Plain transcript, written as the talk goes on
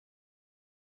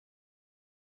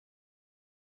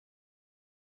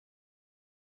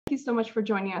thank you so much for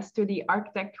joining us to the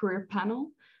Architect Career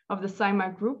Panel of the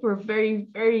SAIMA Group. We're very,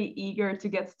 very eager to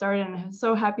get started, and I'm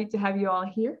so happy to have you all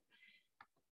here.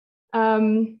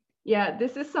 Yeah,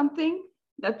 this is something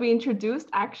that we introduced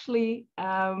actually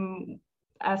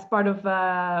as part of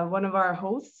one of our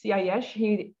hosts,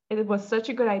 Yayesh. It was such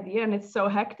a good idea, and it's so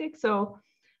hectic. So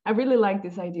I really like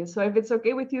this idea. So if it's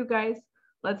okay with you guys,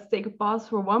 let's take a pause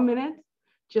for 1 minute,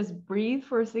 just breathe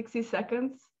for 60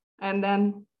 seconds, and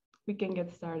then we can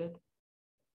get started.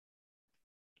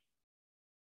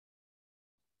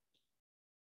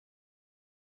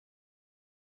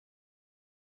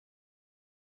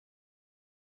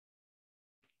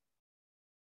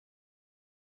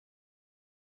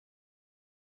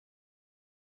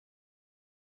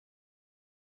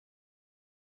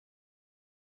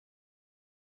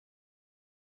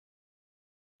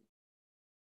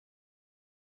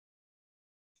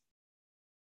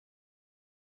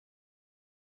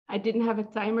 I didn't have a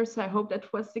timer, so I hope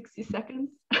that was 60 seconds.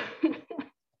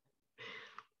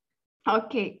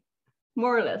 Okay,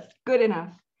 more or less, good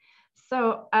enough.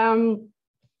 So I'm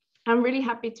really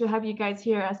happy to have you guys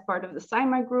here as part of the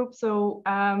SAIMA group. So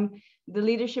the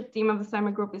leadership team of the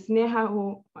SAIMA group is Neha,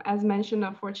 who, as mentioned,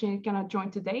 unfortunately cannot join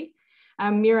today.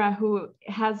 Mira, who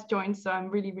has joined, so I'm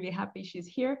really, really happy she's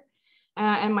here.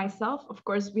 And myself, of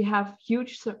course, we have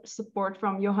huge support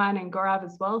from Johan and Gaurav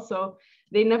as well. So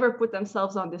they never put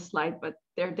themselves on this slide, but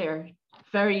they're there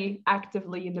very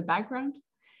actively in the background.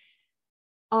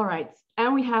 All right,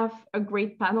 and we have a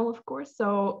great panel, of course.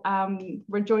 So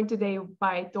we're joined today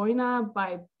by Doina,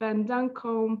 by Ben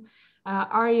Duncombe,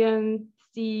 Arjan,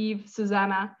 Steve,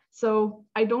 Susanna. So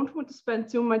I don't want to spend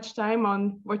too much time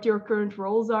on what your current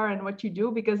roles are and what you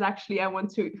do, because actually I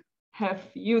want to have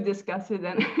you discuss it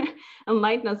and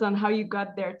enlighten us on how you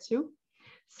got there too.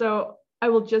 So I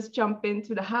will just jump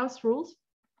into the house rules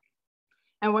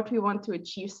and what we want to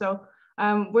achieve. So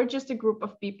we're just a group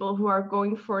of people who are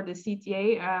going for the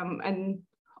CTA and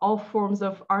all forms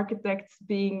of architects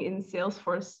being in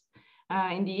Salesforce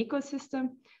in the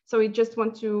ecosystem. So we just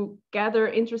want to gather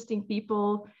interesting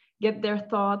people, get their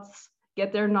thoughts,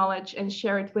 get their knowledge, and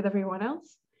share it with everyone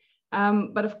else.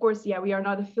 But of course, yeah, we are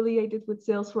not affiliated with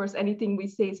Salesforce. Anything we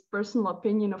say is personal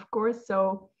opinion, of course.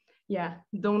 So yeah,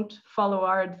 don't follow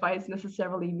our advice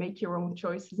necessarily, make your own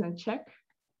choices and check.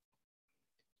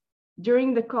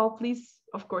 During the call, please,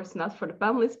 of course, not for the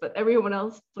panelists, but everyone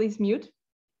else, please mute.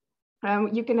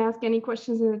 You can ask any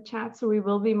questions in the chat, so we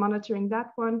will be monitoring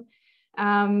that one.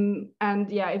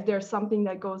 And yeah, if there's something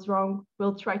that goes wrong,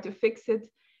 we'll try to fix it.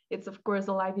 It's of course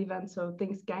a live event, so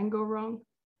things can go wrong.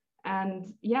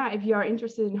 And yeah, if you are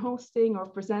interested in hosting or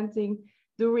presenting,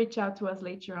 do reach out to us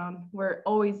later on. We're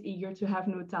always eager to have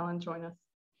new talent join us.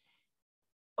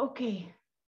 Okay,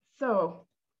 so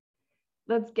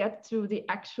let's get to the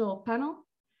actual panel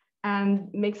and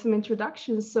make some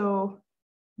introductions. So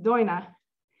Doina,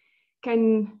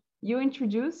 can you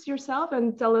introduce yourself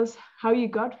and tell us how you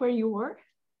got where you were?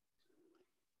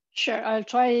 Sure, I'll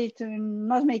try to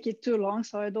not make it too long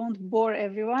so I don't bore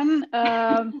everyone.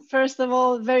 First of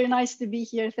all, very nice to be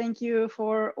here. Thank you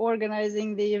for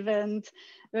organizing the event.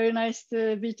 Very nice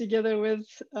to be together with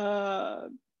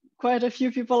quite a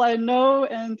few people I know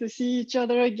and to see each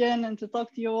other again and to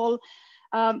talk to you all.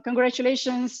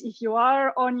 Congratulations if you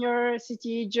are on your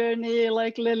CTE journey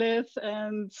like Lilith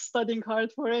and studying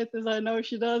hard for it, as I know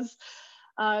she does.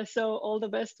 So all the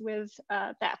best with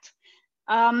that.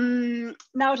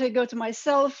 Now to go to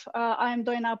myself, I'm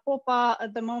Doina Popa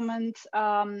at the moment.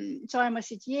 So I'm a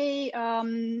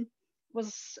CTA,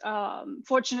 was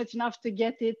fortunate enough to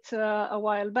get it a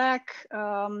while back.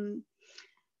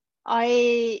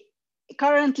 I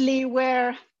currently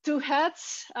wear two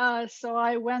hats. So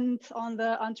I went on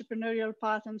the entrepreneurial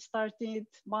path and started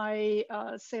my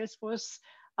Salesforce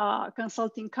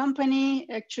consulting company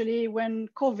actually when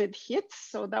COVID hit.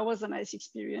 So that was a nice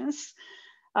experience.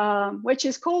 Which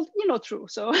is called InnoTrue.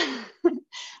 So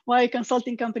my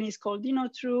consulting company is called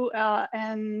InnoTrue.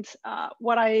 And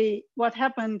what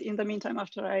happened in the meantime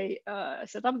after I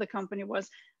set up the company was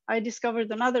I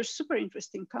discovered another super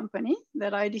interesting company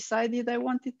that I decided I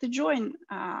wanted to join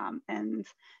and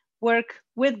work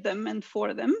with them and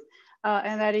for them.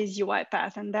 And that is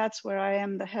UiPath. And that's where I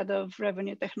am the head of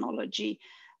revenue technology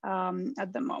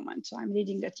at the moment. So I'm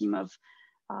leading a team of,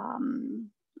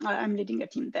 I'm leading a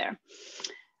team there.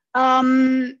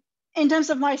 In terms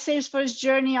of my Salesforce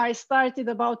journey, I started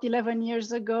about 11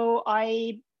 years ago.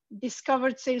 I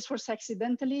discovered Salesforce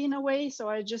accidentally in a way. So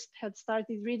I just had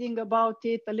started reading about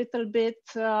it a little bit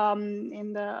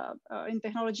in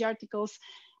technology articles.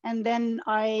 And then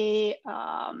I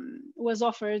was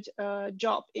offered a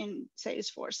job in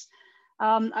Salesforce.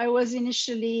 I was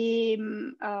initially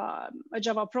a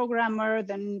Java programmer,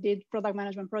 then did product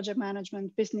management, project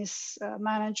management, business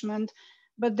management.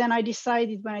 But then I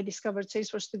decided when I discovered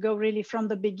Salesforce to go really from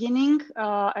the beginning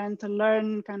and to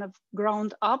learn kind of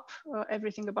ground up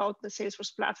everything about the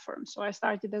Salesforce platform. So I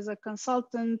started as a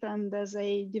consultant and as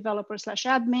a developer /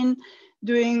 admin,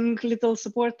 doing little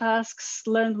support tasks,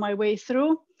 learned my way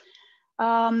through.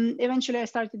 Eventually, I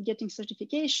started getting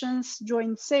certifications,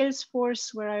 joined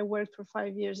Salesforce, where I worked for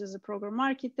 5 years as a program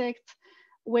architect,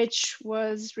 which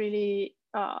was really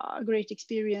a great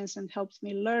experience and helped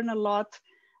me learn a lot.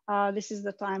 This is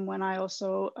the time when I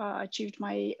also achieved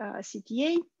my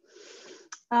CTA,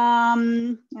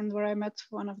 and where I met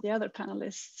one of the other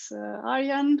panelists,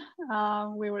 Arjan.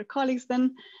 We were colleagues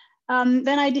then.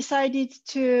 Then I decided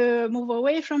to move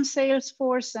away from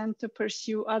Salesforce and to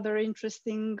pursue other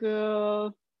interesting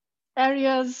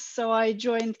areas. So I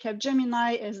joined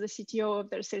Capgemini as the CTO of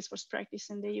their Salesforce practice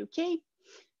in the UK,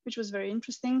 which was very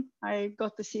interesting. I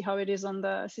got to see how it is on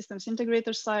the systems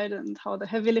integrator side and how the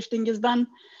heavy lifting is done.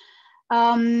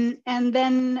 And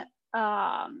then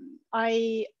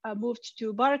I moved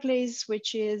to Barclays,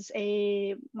 which is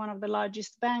one of the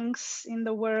largest banks in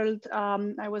the world.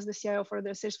 I was the CIO for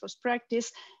their Salesforce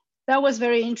practice. That was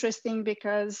very interesting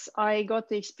because I got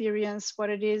to experience what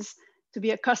it is to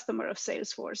be a customer of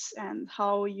Salesforce and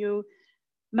how you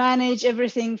manage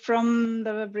everything from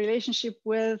the relationship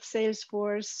with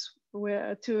Salesforce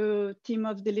to team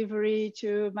of delivery,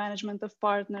 to management of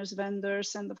partners,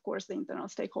 vendors, and of course the internal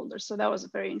stakeholders. So that was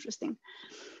very interesting.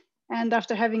 And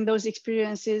after having those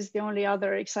experiences, the only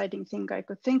other exciting thing I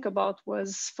could think about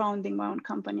was founding my own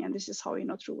company. And this is how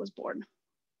InnoTrue was born.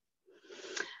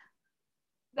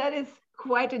 That is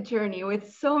quite a journey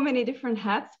with so many different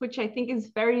hats, which I think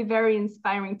is very, very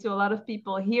inspiring to a lot of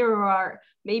people here who are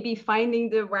maybe finding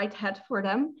the right hat for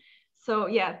them. So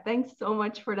yeah, thanks so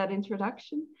much for that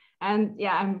introduction. And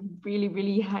yeah, I'm really,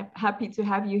 really happy to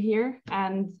have you here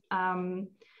and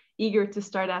eager to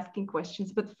start asking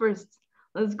questions. But first,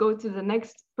 let's go to the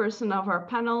next person of our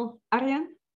panel, Arjan.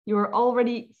 You were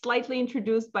already slightly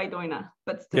introduced by Doina,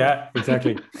 but still. Yeah,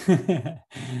 exactly.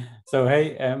 So,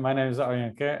 hey, my name is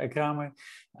Arjan Kramer.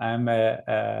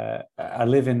 I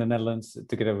live in the Netherlands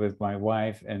together with my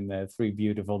wife and 3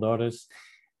 beautiful daughters.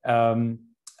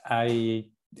 I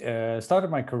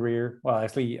started my career, well,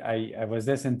 actually, I was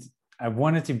destined, I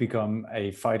wanted to become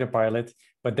a fighter pilot,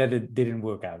 but that it didn't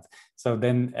work out. So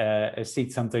then I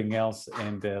seeked something else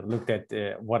and looked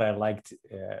at what I liked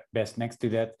best next to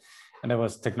that. And that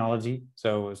was technology.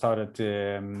 So I started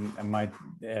my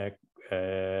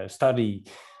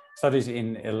studies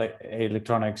in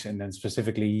electronics, and then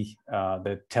specifically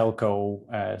the telco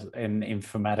and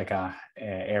informatica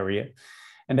area.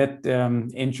 And that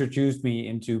introduced me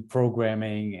into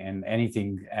programming and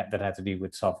anything that had to do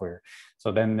with software.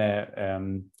 So then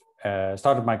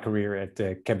started my career at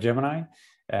Capgemini,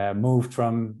 moved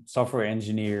from software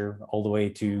engineer all the way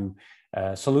to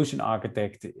solution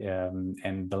architect,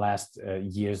 and the last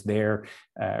years there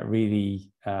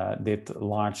really did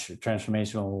large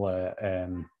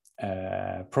transformational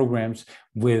programs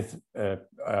with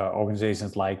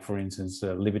organizations like, for instance,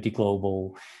 Liberty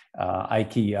Global,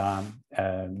 IKEA,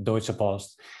 Deutsche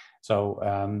Post. So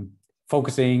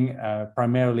focusing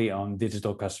primarily on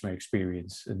digital customer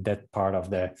experience, that part of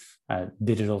the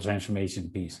digital transformation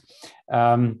piece.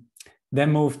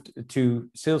 Then moved to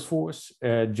Salesforce,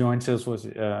 joined Salesforce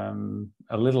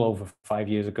a little over 5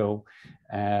 years ago.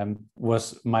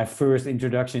 Was my first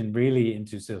introduction really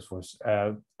into Salesforce.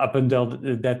 Up until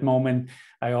that moment,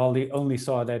 I only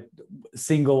saw that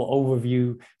single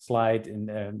overview slide, and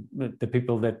the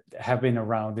people that have been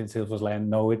around in Salesforce land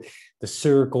know it. The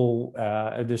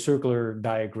circular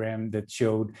diagram that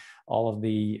showed all of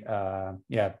the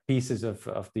pieces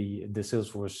of the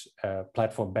Salesforce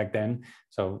platform back then.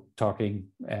 So talking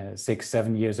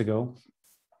 6-7 years ago.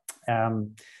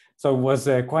 So it was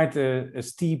quite a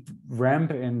steep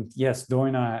ramp, and yes,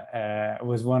 Doina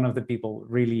was one of the people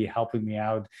really helping me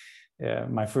out.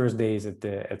 My first days at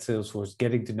Salesforce,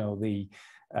 getting to know the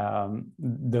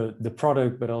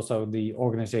product, but also the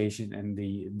organization and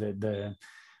the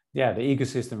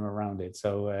ecosystem around it.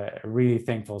 So really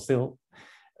thankful still.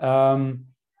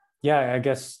 I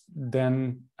guess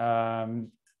then a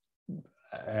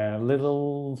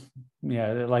little,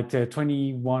 like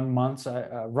 21 months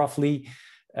roughly.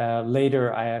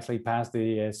 Later, I actually passed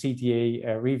the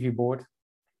CTA review board.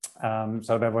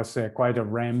 So that was quite a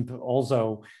ramp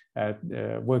also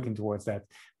working towards that.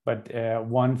 But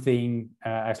one thing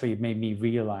actually made me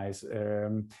realize,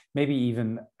 maybe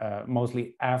even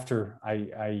mostly after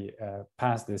I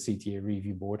passed the CTA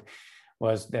review board,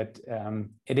 was that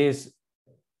it is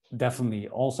definitely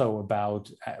also about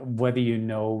whether you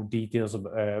know details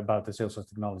about the Salesforce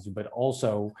technology, but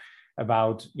also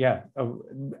about,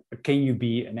 can you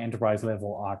be an enterprise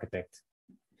level architect?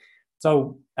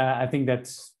 So I think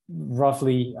that's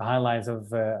roughly highlights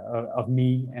of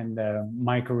me and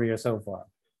my career so far.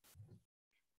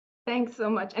 Thanks so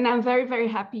much. And I'm very, very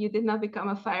happy you did not become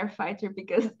a firefighter,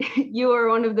 because you are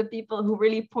one of the people who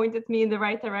really pointed me in the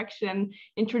right direction,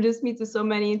 introduced me to so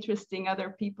many interesting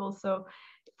other people. So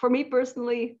for me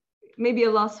personally, maybe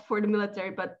a loss for the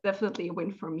military, but definitely a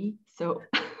win for me. So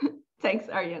thanks,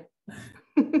 Arjan.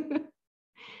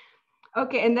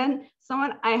 Okay, and then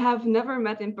someone I have never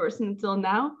met in person until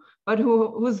now, but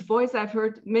whose voice I've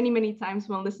heard many, many times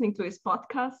when listening to his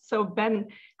podcast. So Ben,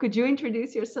 could you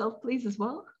introduce yourself, please, as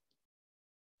well?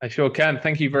 I sure can.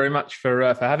 Thank you very much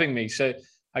for having me. So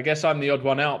I guess I'm the odd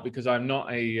one out because I'm not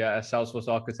a Salesforce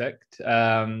architect.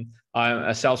 I'm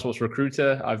a Salesforce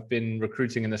recruiter. I've been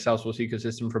recruiting in the Salesforce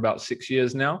ecosystem for about 6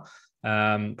 years now.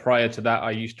 Prior to that, I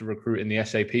used to recruit in the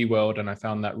SAP world, and I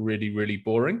found that really, really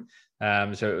boring.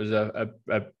 So it was a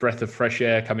breath of fresh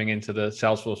air coming into the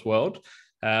Salesforce world.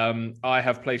 I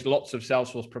have placed lots of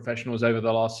Salesforce professionals over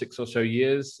the last 6 or so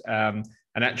years,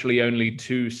 and actually only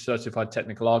 2 certified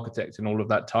technical architects in all of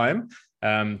that time.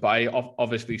 But I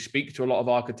obviously speak to a lot of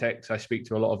architects. I speak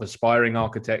to a lot of aspiring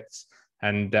architects.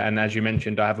 And as you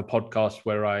mentioned, I have a podcast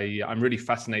where I'm really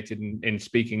fascinated in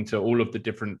speaking to all of the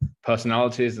different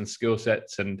personalities and skill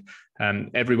sets and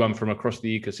everyone from across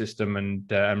the ecosystem,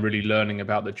 and really learning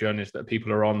about the journeys that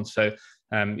people are on. So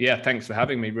thanks for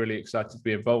having me. Really excited to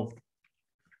be involved.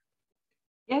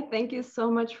 Yeah, thank you so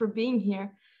much for being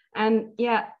here. And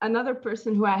yeah, another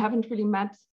person who I haven't really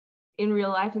met in real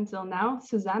life until now,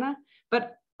 Susanna,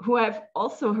 but who I've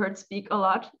also heard speak a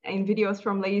lot in videos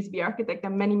from Ladies Be Architect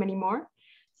and many, many more.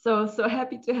 So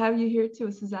happy to have you here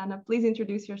too, Susanna. Please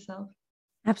introduce yourself.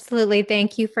 Absolutely.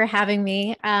 Thank you for having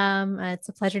me. It's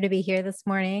a pleasure to be here this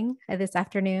morning, this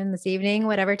afternoon, this evening,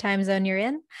 whatever time zone you're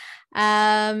in.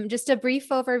 Just a brief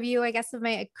overview, I guess, of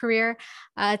my career.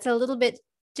 It's a little bit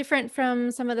different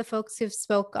from some of the folks who've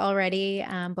spoke already,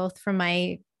 both from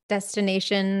my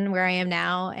destination where I am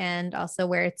now and also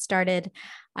where it started.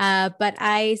 But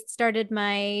I started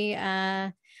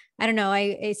my,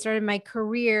 I started my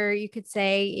career, you could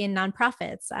say, in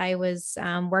nonprofits. I was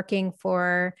working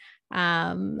for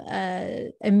a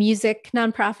music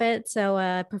nonprofit, so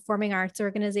a performing arts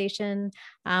organization.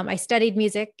 I studied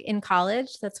music in college.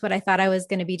 That's what I thought I was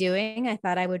going to be doing. I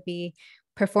thought I would be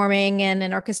performing in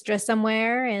an orchestra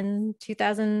somewhere in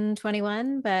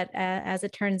 2021. But as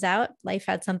it turns out, life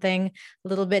had something a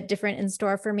little bit different in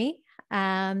store for me.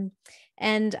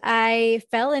 And I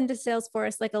fell into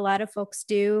Salesforce like a lot of folks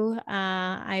do.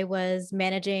 I was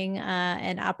managing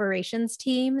an operations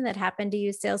team that happened to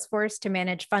use Salesforce to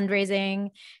manage fundraising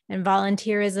and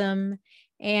volunteerism,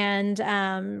 and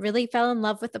really fell in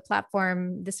love with the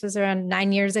platform. This was around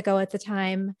 9 years ago at the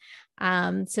time.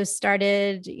 So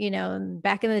started,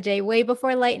 back in the day, way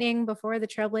before Lightning, before the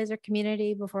Trailblazer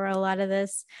community, before a lot of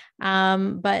this,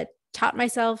 but taught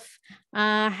myself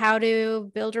how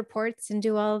to build reports and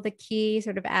do all the key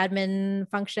sort of admin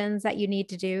functions that you need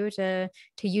to do to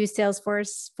use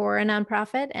Salesforce for a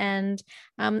nonprofit. And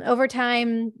over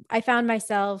time, I found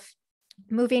myself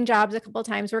moving jobs a couple of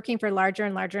times, working for larger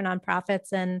and larger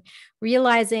nonprofits, and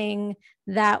realizing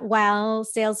that while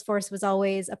Salesforce was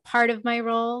always a part of my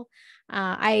role,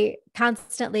 I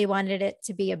constantly wanted it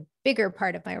to be a bigger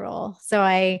part of my role. So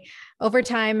I, over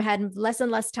time, had less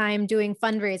and less time doing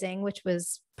fundraising, which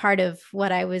was part of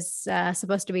what I was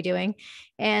supposed to be doing,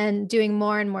 and doing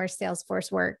more and more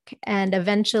Salesforce work. And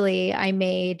eventually I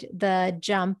made the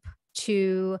jump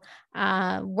to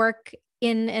work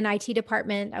in an IT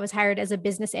department. I was hired as a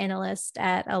business analyst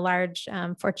at a large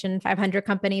Fortune 500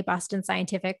 company, Boston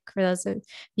Scientific, for those of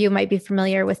you who might be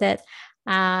familiar with it.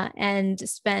 And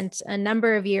spent a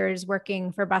number of years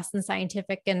working for Boston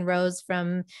Scientific, and rose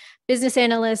from business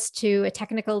analyst to a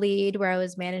technical lead, where I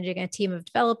was managing a team of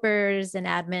developers and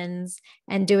admins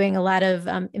and doing a lot of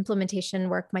implementation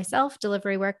work myself,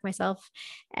 delivery work myself,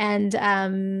 and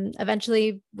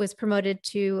eventually was promoted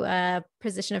to a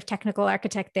position of technical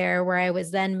architect there, where I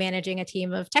was then managing a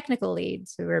team of technical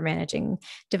leads who were managing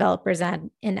developers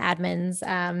and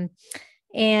admins.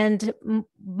 And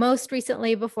most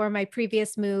recently, before my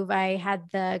previous move, I had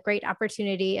the great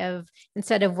opportunity of,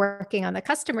 instead of working on the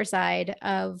customer side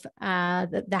of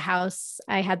the house,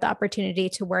 I had the opportunity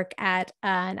to work at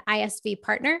an ISV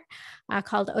partner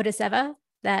called Odiseva,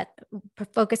 that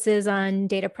focuses on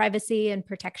data privacy and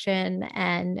protection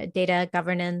and data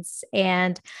governance,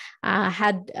 and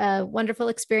had a wonderful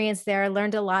experience there.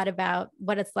 Learned a lot about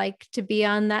what it's like to be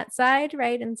on that side,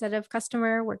 right? Instead of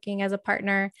customer, working as a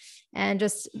partner, and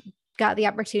just got the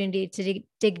opportunity to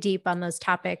dig deep on those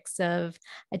topics of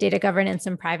data governance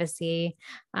and privacy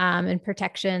and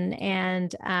protection.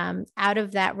 And out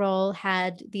of that role,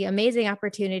 had the amazing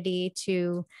opportunity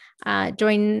to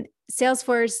join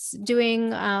Salesforce,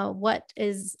 doing what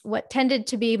tended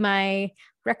to be my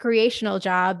recreational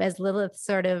job, as Lilith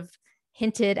sort of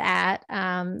hinted at.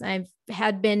 I've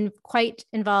had been quite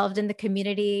involved in the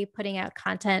community, putting out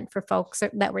content for folks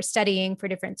that were studying for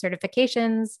different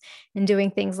certifications and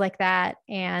doing things like that.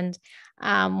 And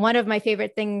one of my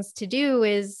favorite things to do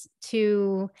is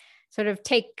to sort of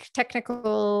take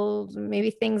technical,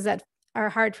 maybe things that are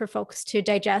hard for folks to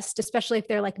digest, especially if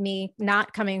they're like me,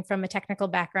 not coming from a technical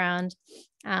background,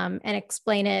 and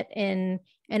explain it in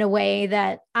a way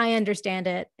that I understand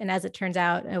it. And as it turns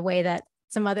out, in a way that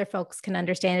some other folks can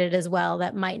understand it as well,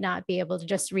 that might not be able to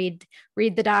just read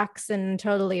the docs and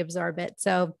totally absorb it.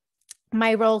 So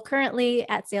my role currently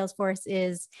at Salesforce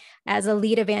is as a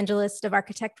lead evangelist of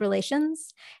architect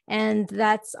relations. And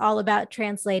that's all about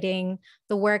translating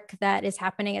the work that is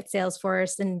happening at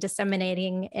Salesforce and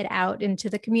disseminating it out into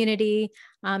the community,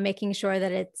 making sure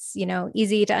that it's,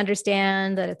 easy to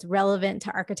understand, that it's relevant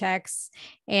to architects,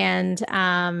 and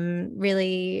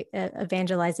really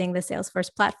evangelizing the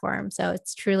Salesforce platform. So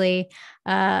it's truly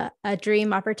a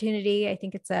dream opportunity. I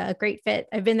think it's a great fit.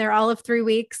 I've been there all of 3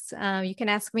 weeks. You can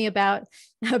ask me about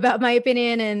my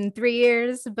opinion in 3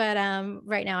 years, but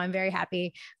right now I'm very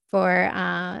happy for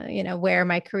where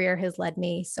my career has led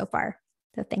me so far.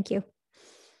 So thank you.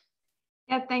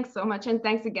 Yeah, thanks so much. And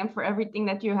thanks again for everything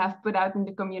that you have put out in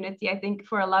the community. I think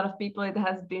for a lot of people, it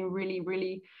has been really,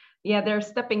 really, they're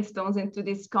stepping stones into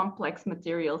these complex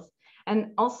materials.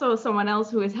 And also someone else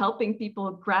who is helping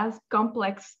people grasp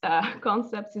complex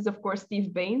concepts is, of course,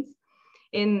 Steve Baines.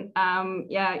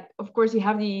 Of course, you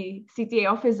have the CTA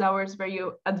office hours where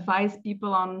you advise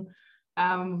people on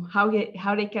how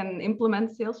they can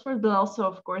implement Salesforce, but also,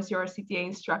 of course, you're a CTA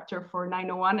instructor for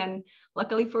 901, and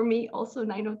luckily for me, also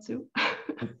 902.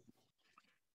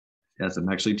 Yes, I'm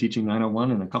actually teaching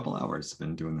 901 in a couple hours.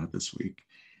 Been doing that this week.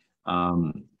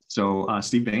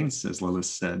 Steve Baines, as Lilith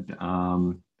said,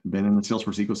 been in the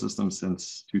Salesforce ecosystem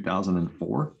since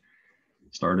 2004.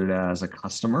 Started as a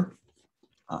customer.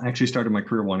 I actually started my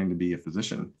career wanting to be a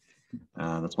physician.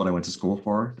 That's what I went to school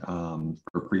for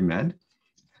pre-med.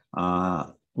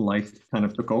 Life kind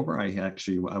of took over. I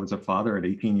was a father at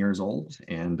 18 years old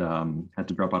and had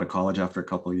to drop out of college after a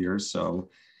couple of years. So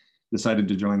decided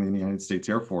to join the United States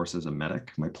Air Force as a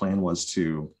medic. My plan was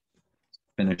to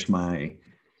finish my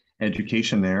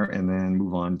education there and then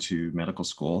move on to medical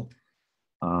school.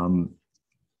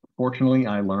 Fortunately,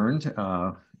 I learned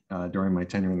during my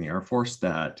tenure in the Air Force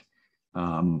that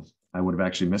I would have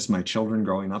actually missed my children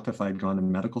growing up if I'd gone to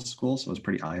medical school. So it was a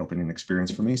pretty eye-opening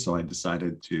experience for me. So I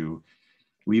decided to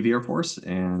leave the Air Force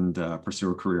and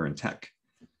pursue a career in tech.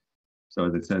 So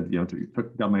as I said,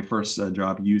 got my first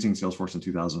job using Salesforce in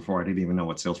 2004. I didn't even know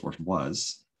what Salesforce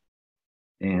was.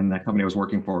 And that company I was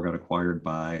working for got acquired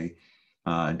by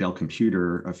Dell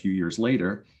Computer a few years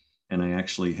later. And I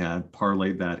actually had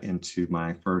parlayed that into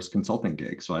my first consulting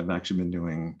gig. So I've actually been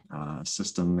doing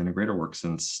system integrator work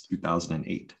since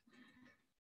 2008.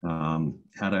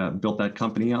 Built that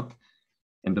company up,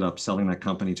 ended up selling that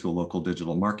company to a local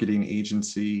digital marketing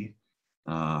agency.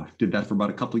 Did that for about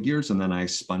a couple of years, and then I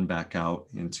spun back out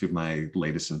into my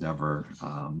latest endeavor,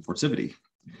 Forcivity.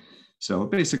 So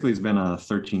basically, it's been a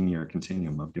 13-year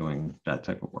continuum of doing that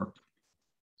type of work.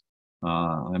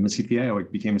 I'm a CTA. I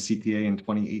became a CTA in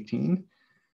 2018,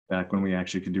 back when we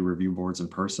actually could do review boards in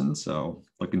person. So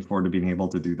looking forward to being able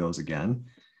to do those again.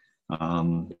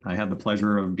 I had the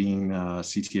pleasure of being a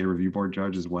CTA review board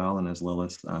judge as well. And as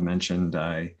Lilith mentioned,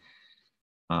 I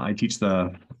teach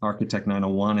the Architect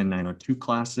 901 and 902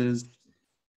 classes,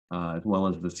 as well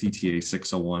as the CTA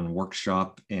 601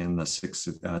 workshop and the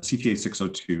CTA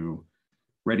 602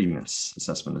 readiness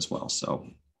assessment as well. So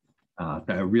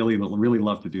I really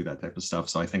love to do that type of stuff.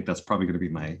 So I think that's probably going to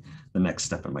be the next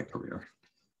step in my career.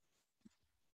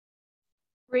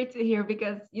 Great to hear,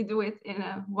 because you do it in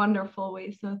a wonderful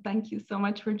way. So thank you so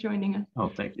much for joining us. Oh,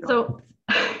 thank you.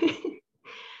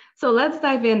 So let's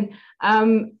dive in.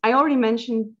 I already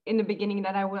mentioned in the beginning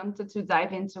that I wanted to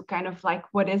dive into kind of like,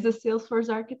 what is a Salesforce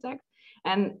architect?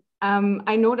 And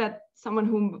I know that someone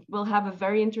who will have a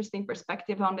very interesting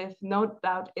perspective on this, no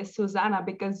doubt, is Susanna,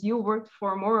 because you worked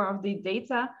for more of the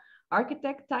data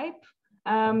architect type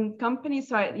company.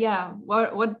 So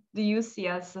what do you see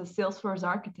as a Salesforce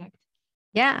architect?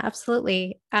 Yeah,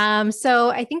 absolutely. So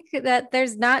I think that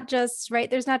there's not just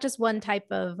one type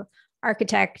of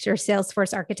architect or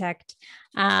Salesforce architect.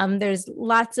 There's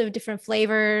lots of different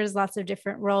flavors, lots of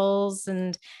different roles.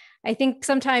 And I think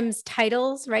sometimes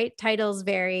titles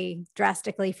vary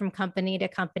drastically from company to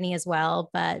company as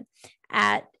well. But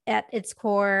at its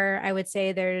core, I would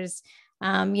say there's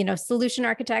solution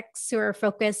architects who are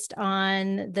focused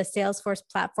on the Salesforce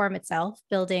platform itself,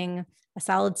 building a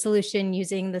solid solution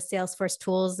using the Salesforce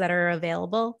tools that are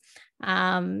available.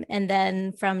 And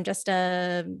then from just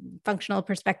a functional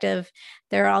perspective,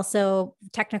 there are also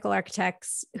technical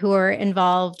architects who are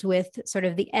involved with sort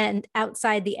of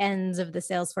outside the ends of the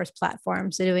Salesforce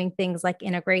platform. So doing things like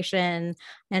integration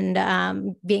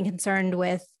and being concerned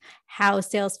with how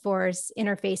Salesforce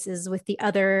interfaces with the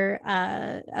other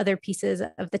pieces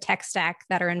of the tech stack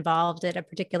that are involved at a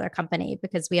particular company,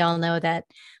 because we all know that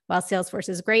while Salesforce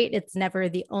is great, it's never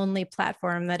the only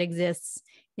platform that exists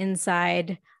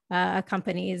inside a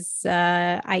company's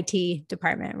IT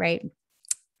department, right?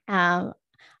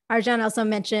 Arjan also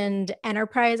mentioned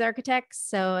enterprise architects.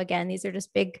 So again, these are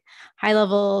just big high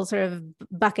level sort of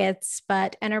buckets,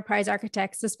 but enterprise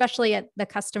architects, especially at the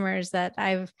customers that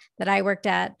I worked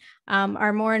at,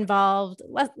 are more involved,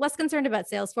 less concerned about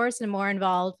Salesforce and more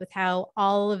involved with how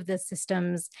all of the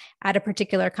systems at a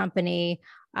particular company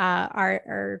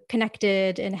are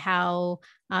connected and how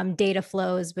data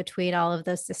flows between all of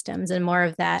those systems, and more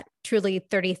of that truly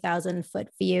 30,000 foot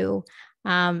view.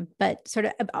 But sort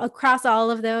of across all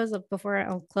of those, before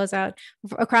I'll close out,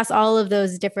 across all of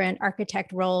those different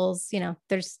architect roles,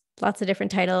 there's lots of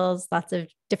different titles, lots of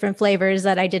different flavors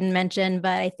that I didn't mention,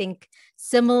 but I think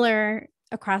similar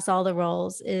across all the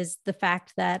roles is the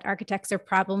fact that architects are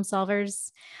problem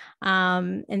solvers,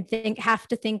 and have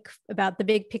to think about the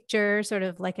big picture, sort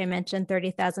of like I mentioned,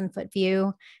 30,000 foot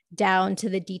view down to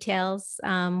the details.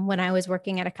 When I was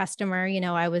working at a customer,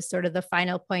 I was sort of the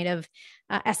final point of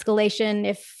escalation.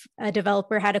 If a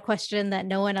developer had a question that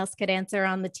no one else could answer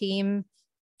on the team,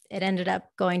 it ended up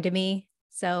going to me.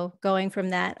 So going from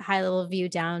that high level view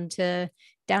down to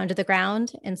the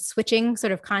ground and switching,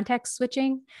 sort of context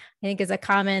switching, I think is a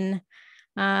common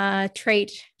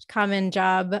trait, common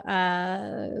job.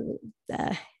 The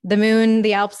moon,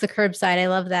 the Alps, the curbside. I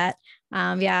love that.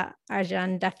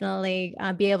 Arjan, definitely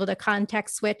be able to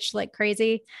context switch like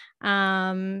crazy.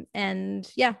 And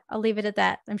yeah, I'll leave it at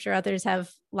that. I'm sure others have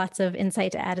lots of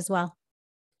insight to add as well.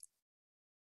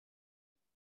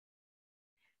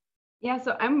 Yeah,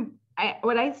 so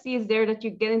what I see is there that you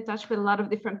get in touch with a lot of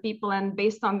different people, and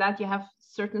based on that, you have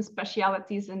certain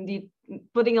specialities. Indeed,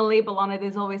 putting a label on it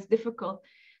is always difficult.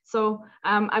 So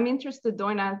I'm interested,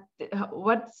 Doina,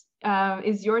 what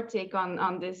is your take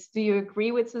on this? Do you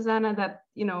agree with Susanna that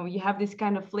you have these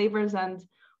kind of flavors, and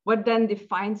what then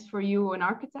defines for you an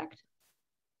architect?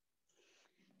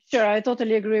 Sure, I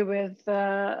totally agree with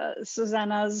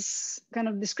Susanna's kind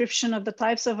of description of the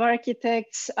types of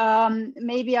architects.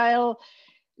 Maybe I'll,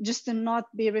 just to not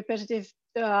be repetitive,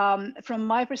 from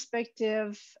my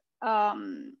perspective,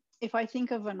 if I think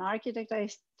of an architect, I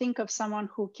think of someone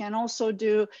who can also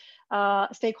do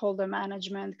stakeholder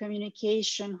management,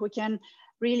 communication, who can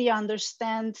really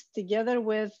understand together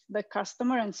with the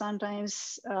customer, and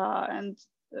sometimes,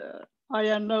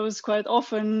 Arjan knows quite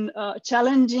often,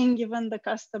 challenging even the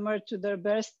customer to their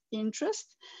best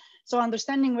interest. So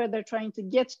understanding where they're trying to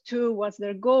get to, what's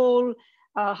their goal,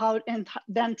 and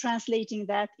then translating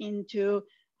that into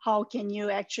how can you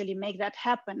actually make that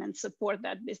happen and support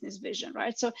that business vision,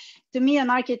 right? So to me, an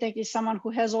architect is someone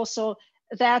who has also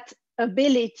that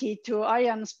ability, to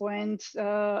Arjan's point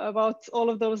about all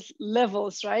of those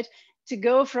levels, right? To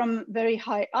go from very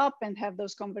high up and have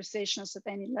those conversations at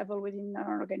any level within an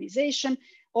organization,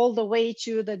 all the way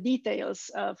to the details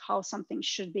of how something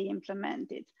should be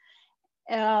implemented.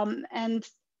 And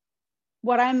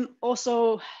what I'm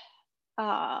also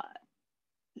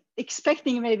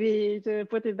expecting, maybe to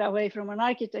put it that way, from an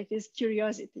architect is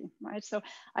curiosity, right? So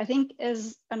I think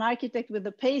as an architect, with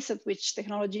the pace at which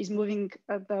technology is moving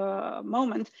at the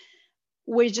moment,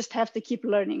 we just have to keep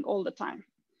learning all the time.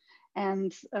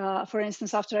 And for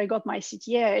instance, after I got my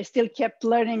CTA, I still kept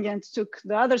learning and took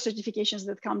the other certifications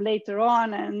that come later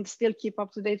on, and still keep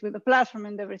up to date with the platform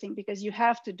and everything, because you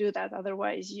have to do that.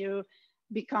 Otherwise you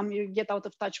get out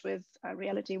of touch with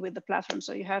reality with the platform.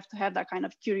 So you have to have that kind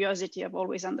of curiosity of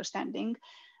always understanding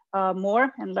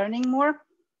more and learning more.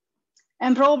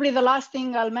 And probably the last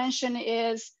thing I'll mention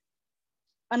is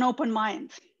an open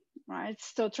mind, right?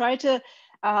 So try to,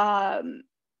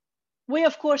 we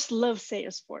of course love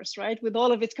Salesforce, right? With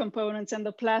all of its components and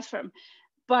the platform,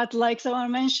 But like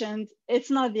someone mentioned, it's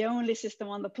not the only system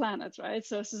on the planet, right?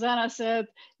 So Susanna said,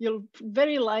 you'll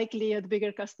very likely at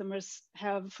bigger customers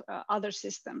have other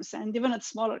systems, and even at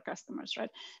smaller customers, right?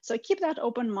 So keep that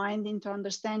open mind into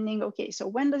understanding, okay, so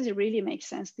when does it really make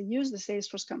sense to use the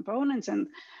Salesforce components? And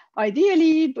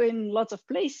ideally in lots of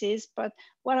places, but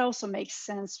what also makes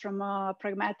sense from a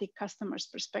pragmatic customer's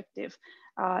perspective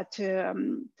to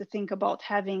think about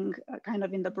having kind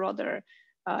of in the broader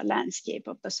landscape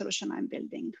of the solution I'm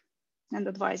building, and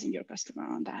advising your customer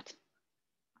on that.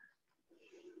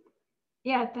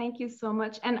 Yeah, thank you so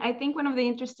much. And I think one of the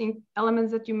interesting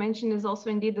elements that you mentioned is also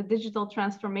indeed the digital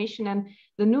transformation and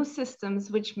the new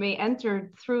systems which may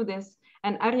enter through this.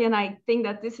 And Arjan, I think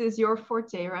that this is your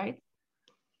forte, right?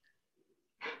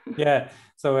 Yeah,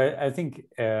 so I think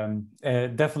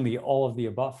definitely all of the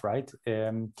above, right?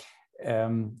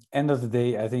 End of the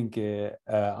day, I think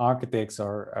architects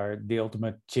are the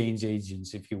ultimate change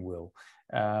agents, if you will.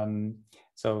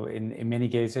 So in many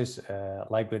cases,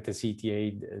 like with the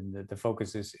CTA, the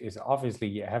focus is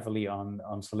obviously heavily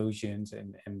on solutions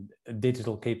and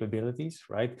digital capabilities,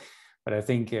 right? But I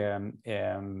think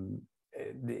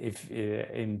if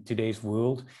in today's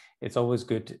world, it's always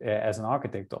good as an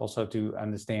architect also to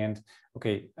understand,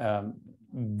 okay,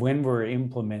 when we're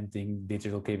implementing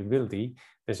digital capability,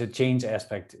 there's a change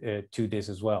aspect to this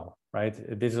as well, right?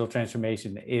 Digital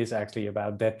transformation is actually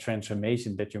about that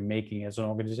transformation that you're making as an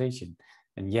organization.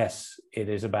 And yes, it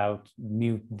is about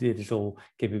new digital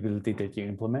capability that you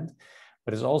implement,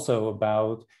 but it's also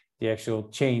about the actual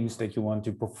change that you want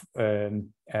to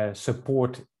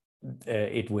support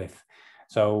it with.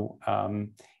 So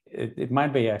it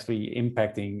might be actually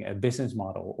impacting a business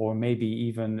model, or maybe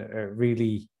even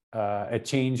really a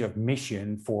change of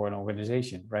mission for an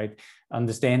organization, right?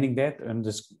 Understanding that,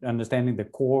 understanding the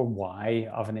core why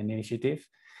of an initiative,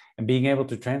 and being able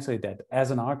to translate that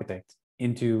as an architect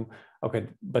into, okay,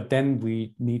 but then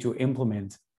we need to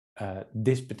implement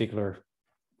this particular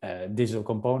digital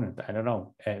component. I don't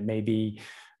know, maybe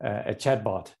a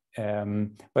chatbot,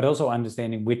 but also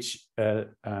understanding which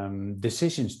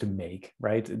decisions to make,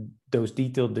 right? Those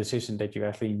detailed decisions that you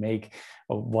actually make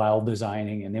while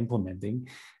designing and implementing,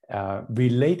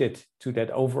 related to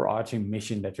that overarching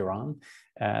mission that you're on.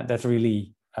 That's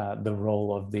really the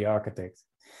role of the architect.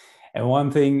 And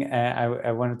one thing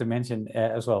I wanted to mention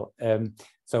as well,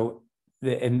 so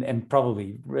and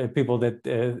probably people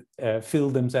that feel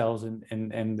themselves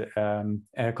and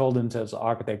call themselves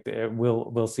architect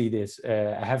will see this,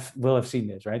 will have seen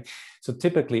this, right? So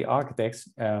typically architects,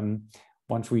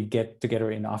 once we get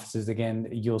together in offices again,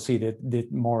 you'll see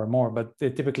that more and more, but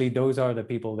typically those are the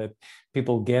people that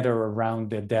people gather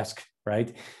around the desk,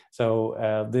 right? So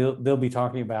they'll be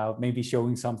talking about maybe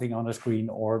showing something on a screen,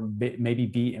 or maybe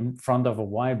be in front of a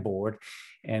whiteboard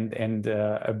and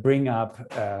bring up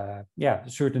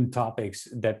certain topics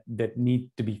that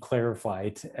need to be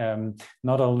clarified,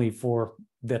 not only for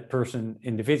that person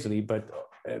individually, but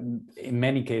in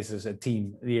many cases a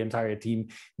team, the entire team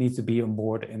needs to be on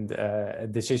board, and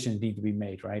decisions need to be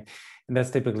made, right? And that's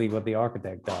typically what the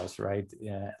architect does, right?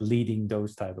 Leading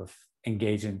those type of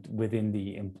engagement within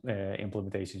the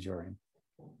implementations you're in.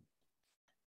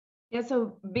 Yeah,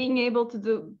 so being able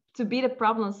to be the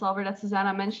problem solver that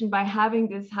Susanna mentioned, by having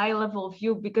this high level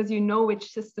view, because you know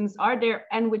which systems are there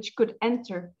and which could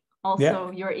enter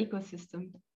also your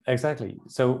ecosystem. Exactly.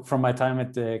 So from my time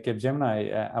at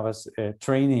Capgemini, I was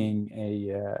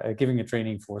giving a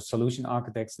training for solution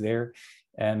architects there.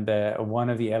 And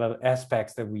one of the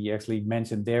aspects that we actually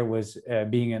mentioned there was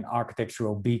being an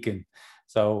architectural beacon.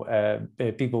 So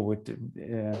people would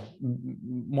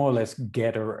more or less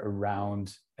gather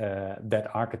around that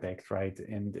architect, right?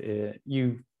 And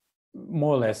you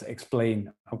more or less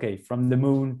explain, okay, from the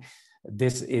moon,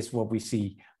 this is what we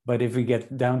see. But if we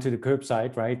get down to the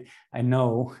curbside, right, I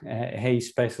know, hey,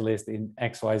 specialist in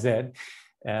XYZ,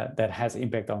 that has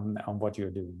impact on what you're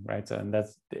doing, right? So, and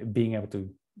that's being able to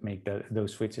make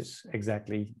those switches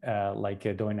exactly like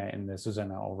Doina and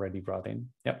Susanna already brought in.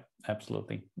 Yep,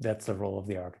 absolutely. That's the role of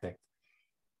the architect.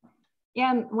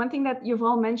 Yeah, and one thing that you've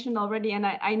all mentioned already, and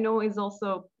I know is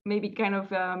also maybe kind of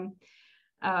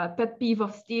pet peeve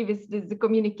of Steve, is the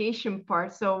communication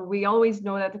part. So we always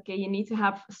know that, okay, you need to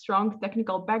have a strong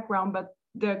technical background, but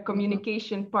the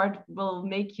communication part will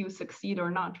make you succeed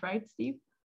or not, right, Steve?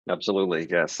 Absolutely,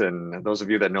 yes. And those of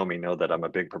you that know me know that I'm a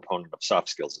big proponent of soft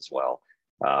skills as well.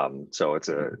 So it's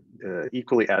a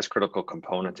equally as critical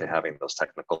component to having those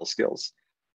technical skills.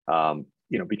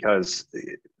 You know, because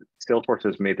Salesforce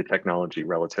has made the technology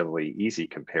relatively easy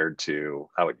compared to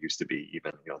how it used to be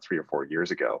even, you know, 3 or 4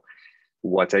 years ago.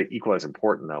 What's equal as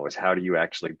important, though, is how do you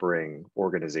actually bring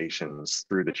organizations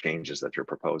through the changes that you're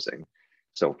proposing?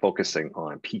 So focusing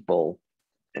on people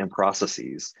and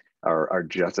processes are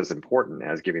just as important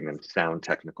as giving them sound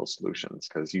technical solutions,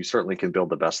 because you certainly can build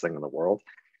the best thing in the world,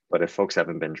 but if folks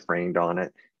haven't been trained on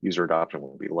it, user adoption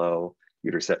will be low,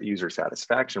 user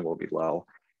satisfaction will be low,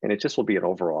 and it just will be an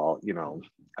overall,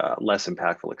 less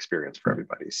impactful experience for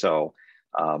everybody. So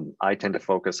I tend to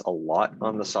focus a lot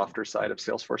on the softer side of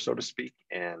Salesforce, so to speak,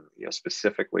 and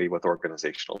specifically with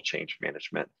organizational change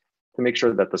management, to make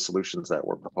sure that the solutions that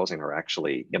we're proposing are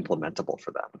actually implementable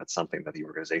for them. And it's something that the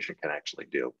organization can actually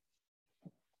do.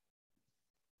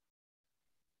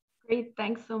 Great,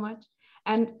 thanks so much.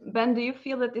 And Ben, do you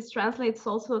feel that this translates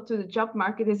also to the job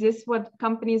market? Is this what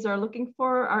companies are looking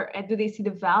for? Or do they see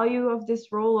the value of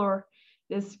this role or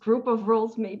this group of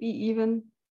roles maybe even?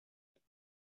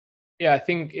 Yeah, I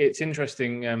think it's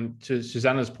interesting to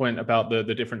Susanna's point about the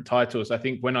different titles. I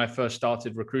think when I first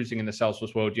started recruiting in the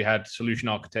Salesforce world, you had solution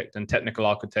architect and technical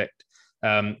architect.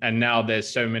 And now there's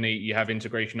so many, you have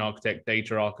integration architect,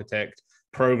 data architect,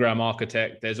 program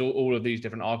architect. There's all of these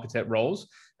different architect roles.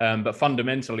 But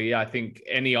fundamentally, I think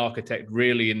any architect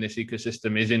really in this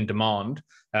ecosystem is in demand.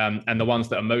 And the ones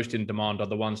that are most in demand are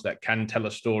the ones that can tell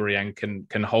a story and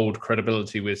can hold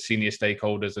credibility with senior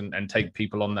stakeholders and take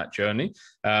people on that journey.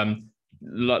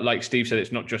 Like Steve said,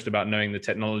 it's not just about knowing the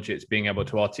technology, it's being able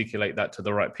to articulate that to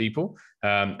the right people.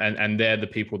 And they're the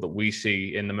people that we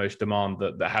see in the most demand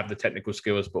that have the technical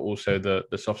skills, but also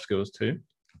the soft skills too.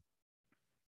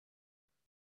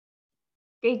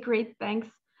 Okay, great, thanks.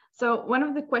 So one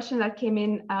of the questions that came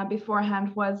in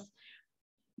beforehand was,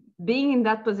 being in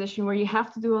that position where you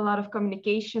have to do a lot of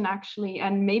communication actually,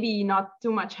 and maybe not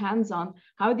too much hands-on,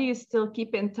 how do you still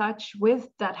keep in touch with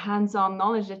that hands-on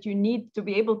knowledge that you need to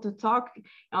be able to talk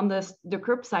on the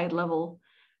group side level?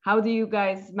 How do you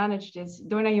guys manage this?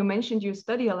 Doina, you mentioned you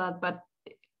study a lot, but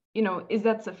is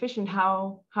that sufficient?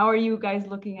 How are you guys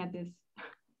looking at this?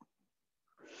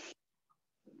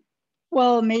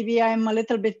 Well, maybe I'm a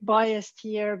little bit biased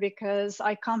here because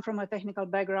I come from a technical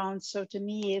background. So to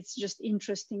me, it's just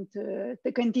interesting to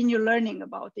continue learning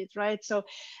about it, right? So,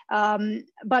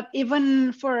 but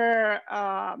even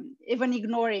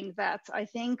ignoring that, I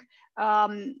think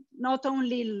not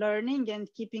only learning and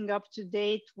keeping up to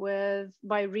date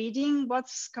by reading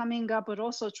what's coming up, but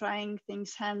also trying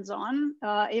things hands-on,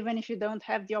 even if you don't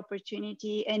have the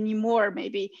opportunity anymore,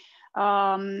 maybe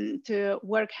to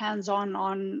work hands-on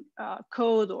on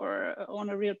code or on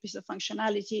a real piece of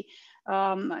functionality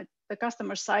at the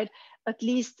customer side, at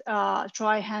least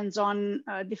try hands-on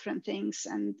different things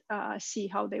and see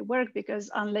how they work, because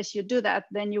unless you do that,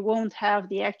 then you won't have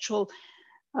the actual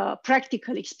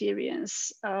practical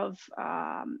experience of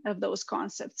those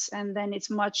concepts, and then it's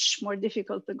much more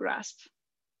difficult to grasp.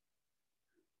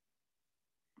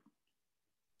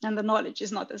 And the knowledge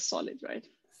is not as solid, right?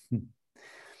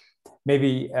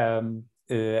 Maybe a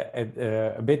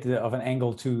bit of an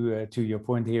angle to your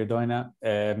point here, Doina.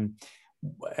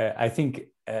 I think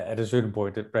at a certain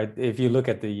point, right, if you look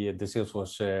at the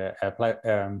Salesforce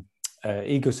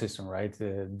ecosystem, right,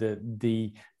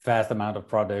 the vast amount of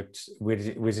products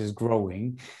which is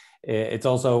growing, it's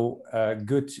also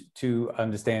good to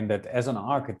understand that as an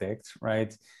architect,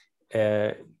 right,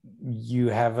 you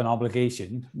have an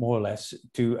obligation, more or less,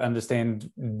 to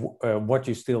understand what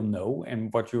you still know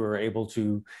and what you are able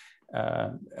to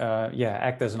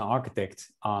act as an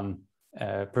architect on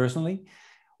personally,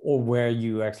 or where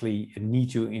you actually need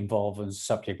to involve a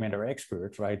subject matter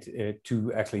expert, right,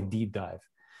 to actually deep dive.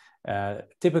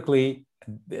 Typically,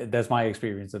 that's my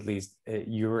experience at least,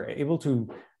 you're able to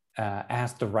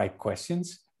ask the right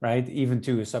questions, right, even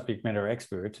to a subject matter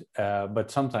expert,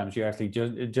 but sometimes you actually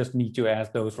just need to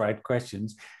ask those right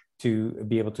questions to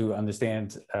be able to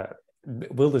understand,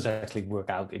 will this actually work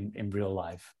out in real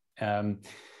life?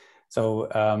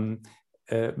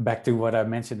 Back to what I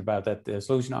mentioned about that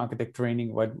solution architect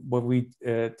training, what we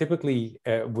typically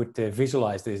would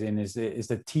visualize this in is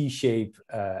the T-shape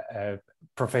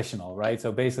professional, right?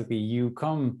 So basically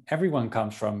everyone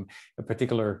comes from a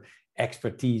particular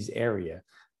expertise area.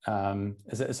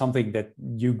 Something that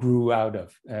you grew out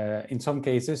of. In some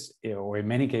cases, or in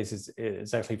many cases,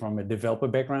 it's actually from a developer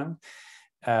background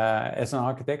as an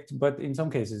architect, but in some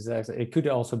cases, it could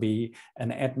also be an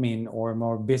admin or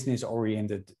more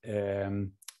business-oriented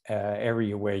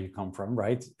area where you come from,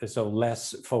 right? So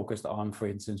less focused on, for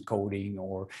instance, coding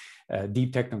or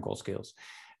deep technical skills.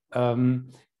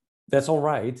 That's all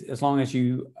right, as long as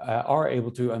you are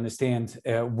able to understand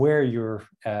where your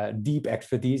deep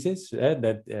expertise is,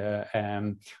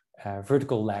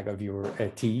 vertical leg of your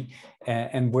T,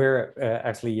 and where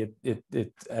actually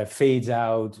it fades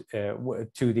out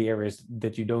to the areas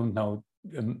that you don't know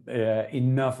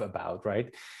enough about,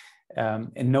 right?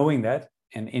 And knowing that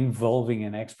and involving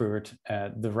an expert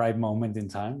at the right moment in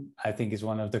time, I think is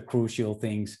one of the crucial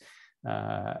things,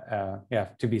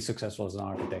 to be successful as an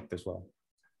architect as well.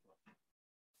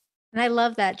 And I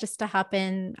love that, just to hop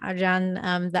in,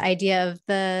 Arjan, the idea of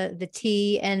the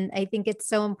T. And I think it's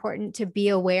so important to be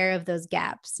aware of those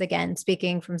gaps. Again,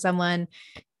 speaking from someone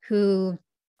who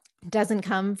doesn't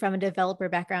come from a developer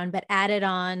background, but added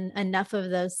on enough of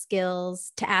those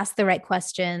skills to ask the right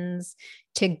questions,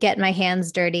 to get my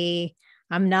hands dirty.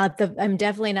 I'm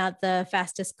definitely not the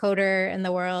fastest coder in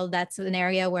the world. That's an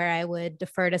area where I would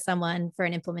defer to someone for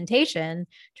an implementation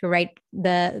to write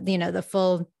the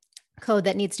full code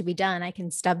that needs to be done. I can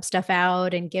stub stuff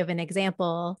out and give an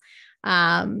example.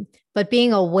 But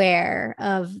being aware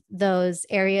of those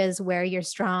areas where you're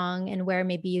strong and where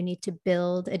maybe you need to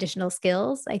build additional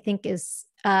skills, I think is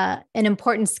an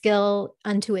important skill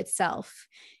unto itself.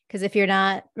 Because if you're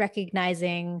not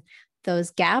recognizing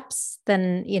those gaps,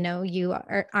 then you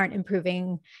aren't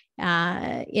improving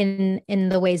in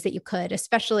the ways that you could,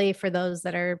 especially for those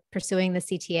that are pursuing the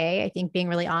CTA. I think being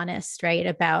really honest, right,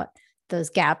 about those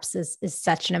gaps is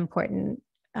such an important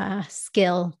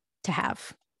skill to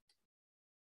have.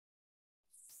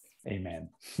 Amen.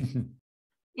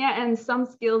 Yeah, and some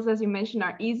skills, as you mentioned,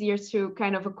 are easier to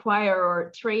kind of acquire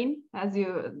or train.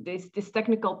 These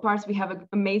technical parts, we have an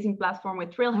amazing platform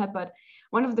with Trailhead, but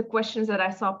one of the questions that I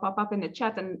saw pop up in the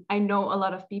chat, and I know a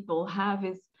lot of people have,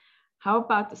 is how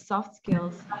about the soft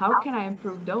skills? How can I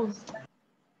improve those?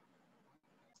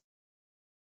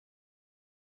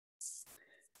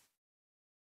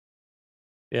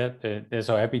 Yeah,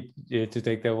 so happy to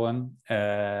take that one.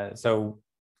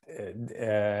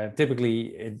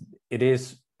 Typically it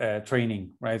is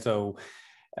training, right? So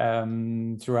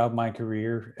throughout my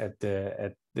career at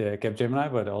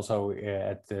Capgemini, but also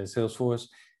at Salesforce,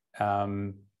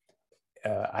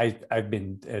 I've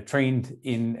been trained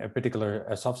in a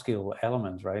particular soft skill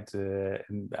elements, right?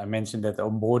 And I mentioned that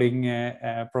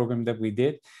onboarding program that we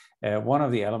did. One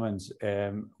of the elements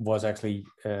was actually,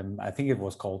 I think it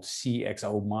was called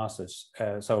CXO Masters.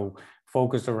 So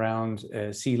focused around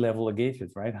C-level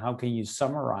engagement, right? How can you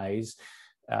summarize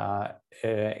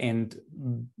and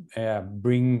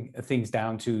bring things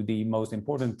down to the most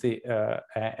important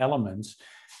elements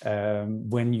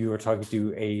when you are talking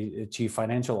to a chief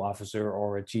financial officer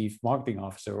or a chief marketing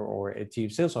officer or a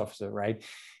chief sales officer, right?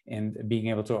 And being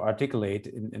able to articulate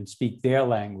and speak their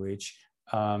language,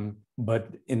 but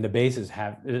in the basis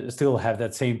still have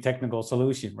that same technical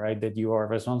solution, right, that you are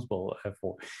responsible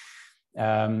for.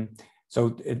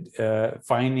 So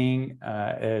finding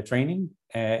training,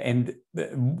 and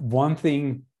one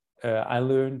thing I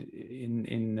learned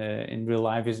in real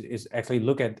life is actually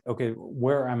look at, okay,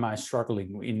 where am I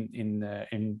struggling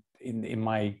in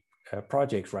my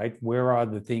projects, right? Where are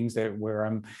the things where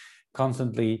I'm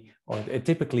constantly or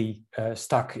typically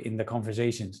stuck in the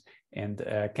conversations, and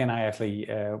can I actually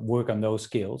work on those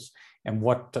skills, and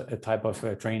what type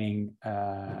of training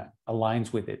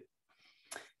aligns with it?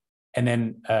 And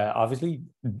then obviously,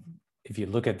 if you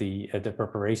look at the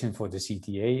preparation for the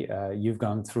CTA, you've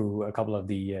gone through a couple of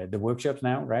the workshops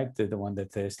now, right? The one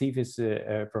that Steve is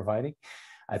providing.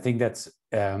 I think that's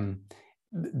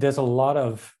there's a lot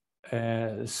of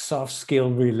soft skill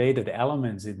related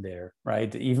elements in there,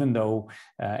 right? Even though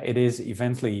it is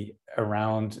eventually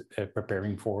around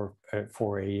preparing for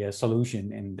a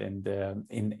solution and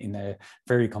in a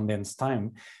very condensed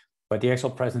time. But the actual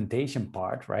presentation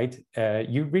part, right?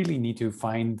 You really need to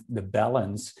find the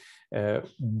balance.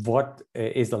 What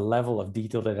is the level of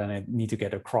detail that I need to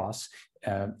get across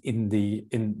in the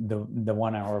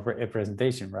 1 hour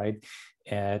presentation, right?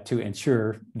 To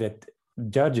ensure that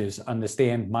judges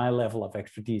understand my level of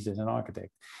expertise as an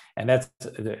architect. And that's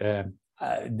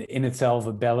in itself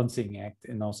a balancing act,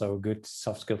 and also a good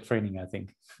soft skill training, I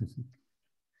think.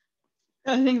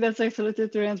 I think that's absolutely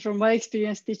true. And from my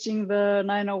experience teaching the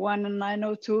 901 and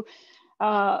 902,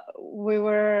 we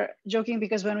were joking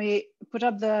because when we put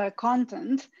up the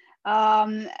content,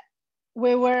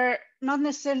 we were not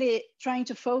necessarily trying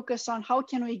to focus on how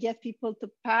can we get people to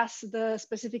pass the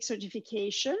specific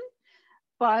certification,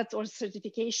 or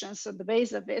certifications at the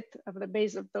base of it, of the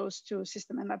base of those two,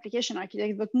 system and application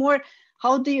architect, but more,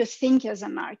 how do you think as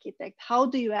an architect? How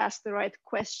do you ask the right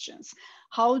questions?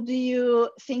 how do you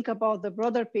think about the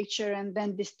broader picture and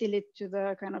then distill it to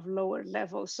the kind of lower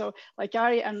level? So like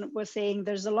Arjan was saying,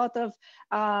 there's a lot of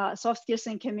soft skills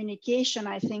and communication,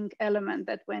 I think, element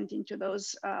that went into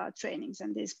those trainings,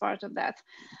 and is part of that,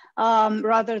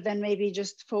 rather than maybe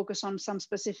just focus on some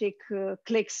specific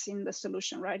clicks in the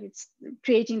solution, right? It's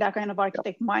creating that kind of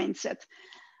architect mindset.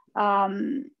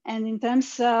 And in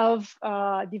terms of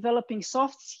developing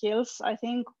soft skills, I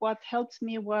think what helped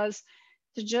me was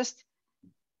to just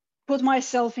put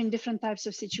myself in different types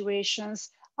of situations.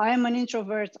 I am an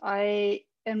introvert. I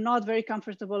am not very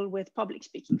comfortable with public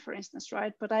speaking, for instance,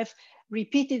 right? But I've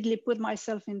repeatedly put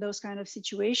myself in those kind of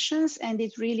situations, and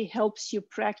it really helps you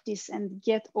practice and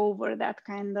get over that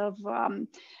kind of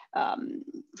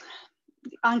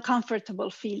uncomfortable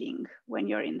feeling when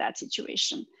you're in that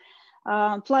situation.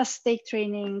 Plus take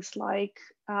trainings like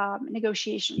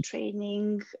negotiation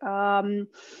training,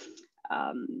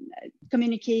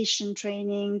 communication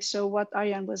training. So what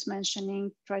Arjan was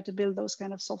mentioning, try to build those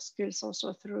kind of soft skills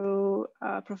also through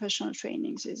professional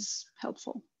trainings is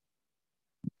helpful.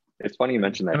 It's funny you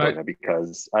mentioned that, Doina,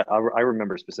 because I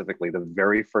remember specifically the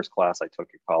very first class I took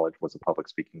at college was a public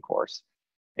speaking course.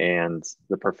 And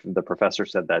the professor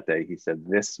said that day, he said,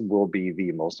 "This will be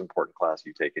the most important class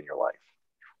you take in your life."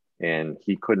 And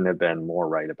he couldn't have been more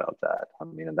right about that. I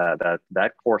mean,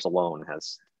 that course alone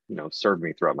has, you know, served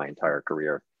me throughout my entire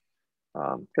career.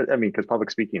 Because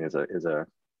public speaking is a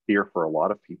fear for a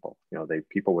lot of people. You know,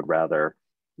 people would rather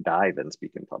die than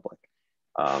speak in public.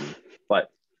 But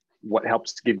what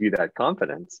helps give you that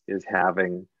confidence is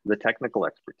having the technical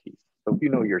expertise. So if you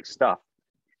know your stuff,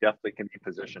 you definitely can be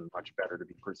positioned much better to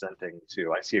be presenting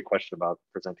to. I see a question about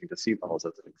presenting to C-levels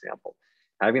as an example.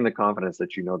 Having the confidence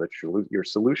that you know that your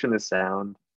solution is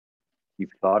sound,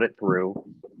 you've thought it through,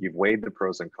 you've weighed the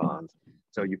pros and cons,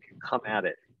 so you can come at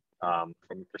it from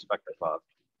the perspective of,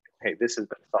 hey, this has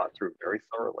been thought through very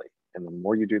thoroughly. And the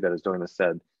more you do that, as Doina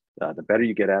said, the better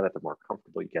you get at it, the more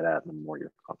comfortable you get at it, and the more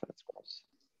your confidence grows.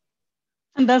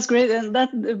 And that's great. And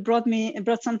that brought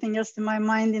something else to my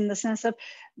mind, in the sense of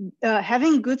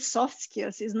having good soft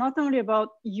skills is not only about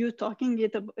you talking,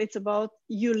 it's about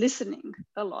you listening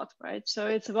a lot, right? So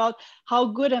it's about how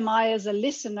good am I as a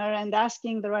listener and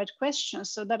asking the right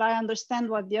questions so that I understand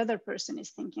what the other person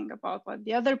is thinking about, what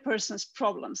the other person's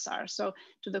problems are. So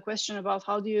to the question about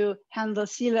how do you handle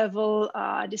C-level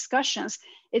discussions,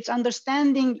 it's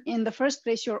understanding in the first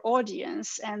place your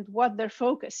audience and what their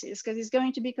focus is, because it's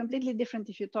going to be completely different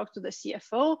if you talk to the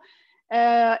CFO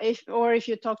or if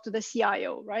you talk to the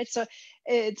CIO, right? So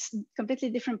it's completely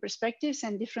different perspectives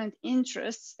and different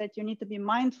interests that you need to be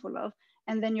mindful of.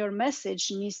 And then your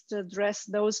message needs to address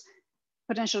those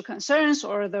potential concerns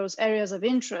or those areas of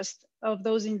interest of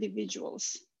those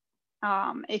individuals.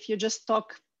 If you just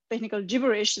talk technical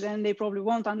gibberish, then they probably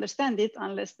won't understand it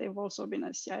unless they've also been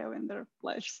a CIO in their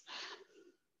lives.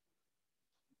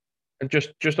 And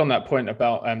just on that point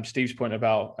about Steve's point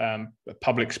about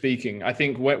public speaking, I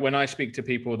think when I speak to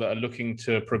people that are looking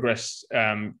to progress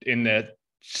in their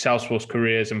Salesforce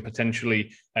careers and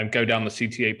potentially go down the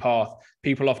CTA path,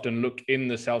 people often look in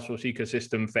the Salesforce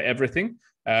ecosystem for everything.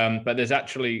 But there's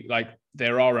actually,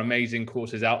 there are amazing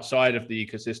courses outside of the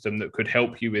ecosystem that could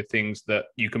help you with things that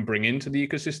you can bring into the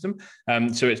ecosystem.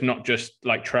 So it's not just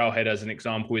like Trailhead, as an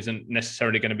example, isn't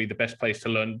necessarily going to be the best place to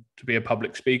learn to be a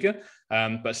public speaker.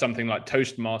 But something like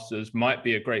Toastmasters might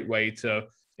be a great way to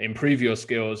improve your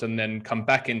skills and then come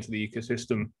back into the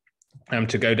ecosystem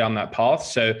to go down that path.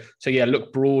 So yeah,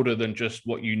 look broader than just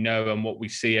what you know and what we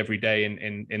see every day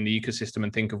in the ecosystem,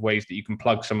 and think of ways that you can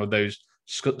plug some of those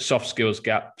soft skills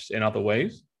gaps in other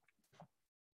ways.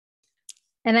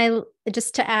 And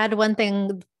just to add one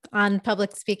thing on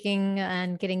public speaking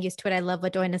and getting used to it, I love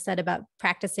what Doina said about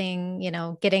practicing,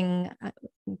 getting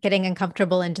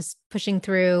uncomfortable and just pushing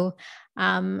through.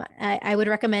 I would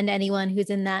recommend anyone who's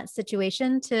in that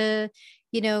situation to,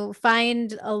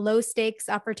 find a low stakes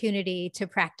opportunity to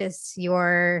practice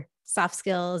your soft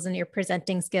skills and your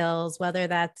presenting skills, whether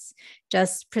that's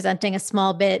just presenting a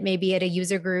small bit, maybe at a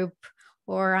user group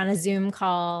or on a Zoom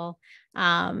call.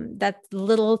 That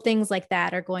little things like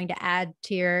that are going to add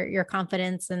to your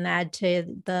confidence and add to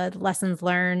the lessons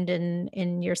learned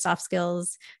in your soft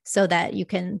skills, so that you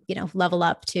can, level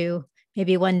up to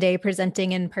maybe one day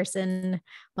presenting in person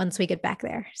once we get back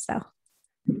there. So.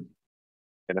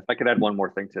 And if I could add one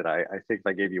more thing to that, I think if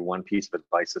I gave you one piece of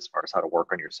advice as far as how to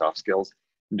work on your soft skills,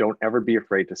 don't ever be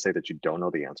afraid to say that you don't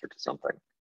know the answer to something.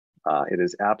 It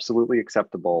is absolutely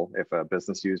acceptable if a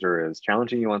business user is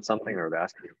challenging you on something or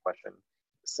asking you a question,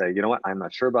 say, you know what, I'm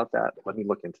not sure about that. Let me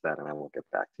look into that and I will get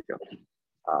back to you.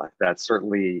 That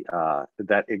certainly,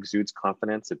 that exudes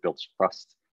confidence. It builds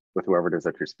trust. with whoever it is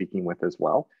that you're speaking with as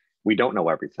well. We don't know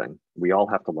everything. We all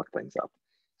have to look things up.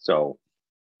 So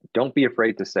don't be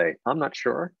afraid to say, I'm not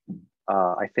sure.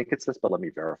 I think it's this, but let me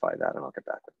verify that and I'll get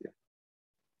back with you.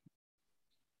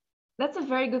 That's a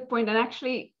very good point. And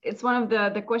actually, it's one of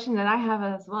the questions that I have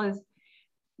as well is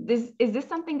this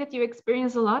something that you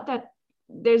experience a lot, that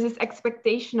there's this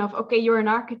expectation of, okay, you're an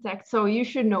architect, so you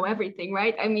should know everything,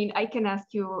 right? I mean, I can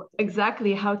ask you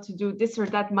exactly how to do this or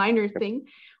that minor thing.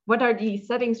 What are the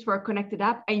settings for a connected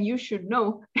app? And you should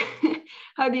know.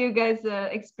 How do you guys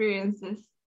experience this?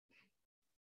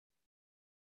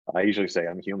 I usually say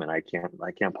I'm human. I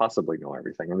can't possibly know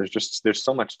everything. And there's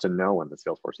so much to know in the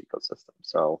Salesforce ecosystem.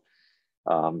 So,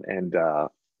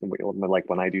 like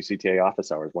when I do CTA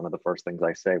office hours, one of the first things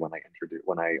I say when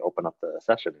I open up the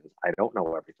session is, I don't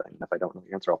know everything. If I don't know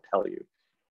the answer, I'll tell you.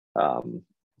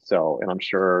 And I'm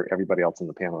sure everybody else in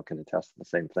the panel can attest to the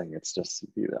same thing. It's just,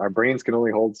 our brains can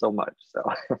only hold so much. So.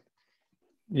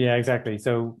 Yeah, exactly.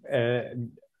 So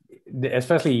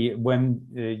especially when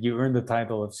you earn the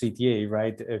title of CTA,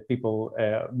 right? People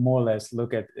more or less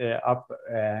look at up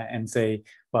and say,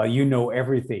 well, you know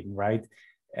everything, right?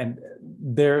 And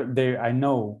I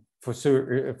know for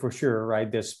sure, right?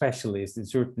 There's specialists in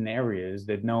certain areas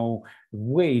that know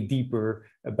way deeper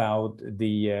about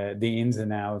the ins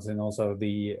and outs, and also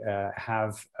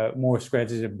have more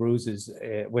scratches and bruises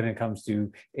when it comes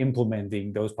to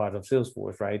implementing those parts of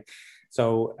Salesforce, right?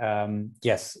 So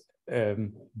yes,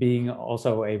 being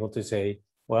also able to say,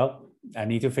 well, I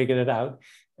need to figure it out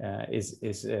is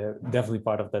definitely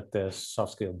part of that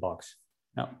soft skill box.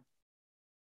 No.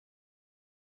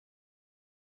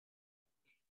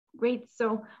 Great.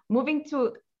 So moving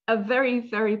to a very,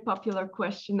 very popular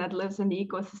question that lives in the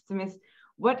ecosystem is,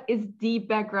 what is the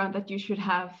background that you should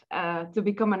have to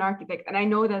become an architect? And I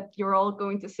know that you're all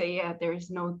going to say, yeah, there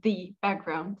is no the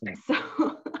background.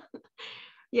 So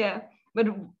yeah, but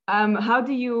how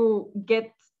do you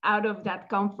get out of that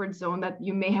comfort zone that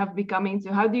you may have become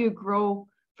into? How do you grow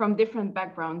from different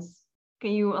backgrounds?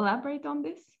 Can you elaborate on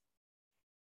this?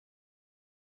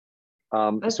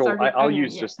 So I'll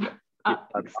use just...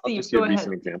 I'll just give a recent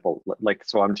ahead. example. Like,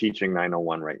 so I'm teaching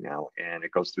 901 right now, and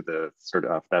it goes through the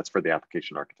that's for the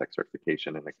application architect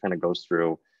certification. And it kind of goes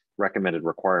through recommended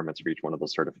requirements for each one of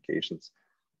those certifications.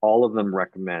 All of them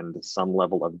recommend some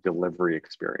level of delivery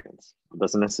experience. It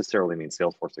doesn't necessarily mean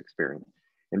Salesforce experience.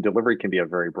 And delivery can be a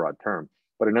very broad term,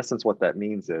 but in essence, what that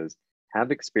means is have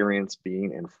experience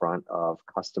being in front of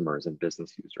customers and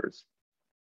business users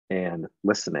and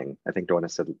listening. I think Doina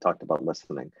talked about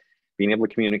listening. Being able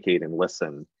to communicate and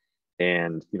listen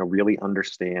and really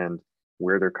understand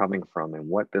where they're coming from and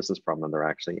what business problem they're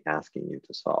actually asking you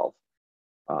to solve.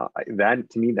 To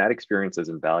me, that experience is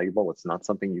invaluable. It's not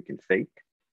something you can fake.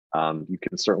 You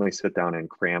can certainly sit down and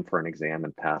cram for an exam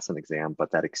and pass an exam,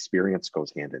 but that experience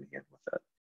goes hand in hand with it.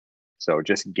 So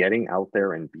just getting out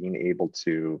there and being able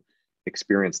to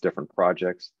experience different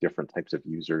projects, different types of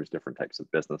users, different types of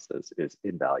businesses is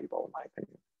invaluable in my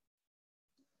opinion.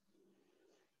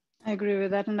 I agree with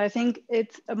that. And I think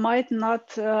it might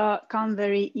not come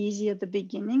very easy at the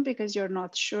beginning because you're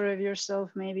not sure of yourself.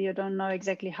 Maybe you don't know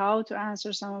exactly how to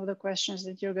answer some of the questions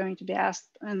that you're going to be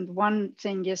asked. And one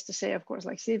thing is to say, of course,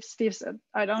 like Steve said,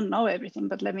 I don't know everything,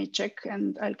 but let me check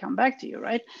and I'll come back to you,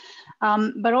 right?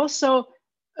 But also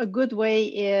a good way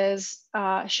is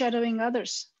shadowing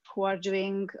others who are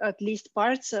doing at least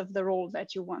parts of the role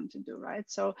that you want to do, right?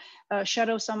 So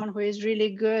shadow someone who is really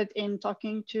good in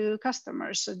talking to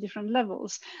customers at different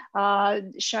levels.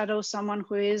 Shadow someone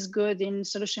who is good in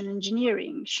solution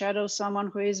engineering. Shadow someone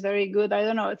who is very good, I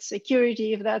don't know, it's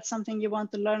security, if that's something you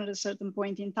want to learn at a certain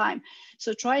point in time.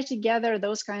 So try to gather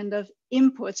those kind of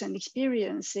inputs and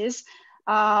experiences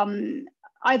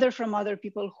either from other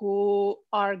people who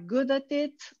are good at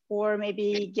it, or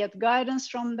maybe get guidance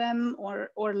from them,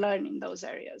 or learn in those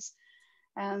areas.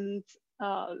 And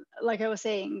like I was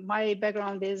saying, my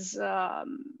background is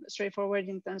straightforward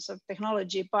in terms of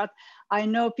technology, but I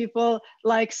know people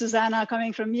like Susanna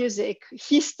coming from music,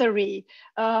 history,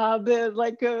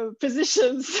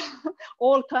 physicians,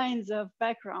 all kinds of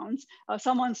backgrounds.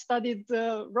 Someone studied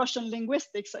Russian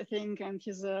linguistics, I think, and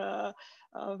he's a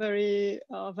very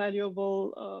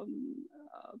valuable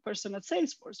person at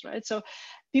Salesforce, right? So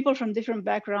people from different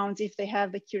backgrounds, if they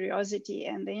have the curiosity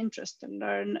and the interest to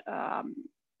learn,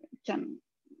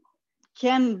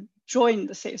 can join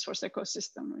the Salesforce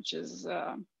ecosystem, which is,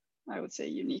 I would say,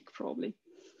 unique probably.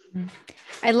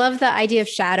 I love the idea of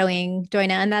shadowing,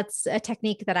 Doina, and that's a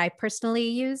technique that I personally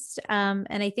used. And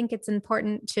I think it's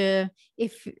important to,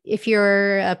 if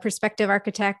you're a prospective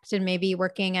architect and maybe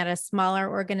working at a smaller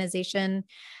organization,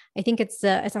 I think it's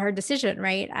a hard decision,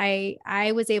 right?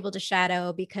 I was able to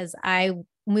shadow because I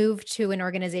moved to an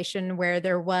organization where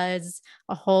there was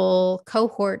a whole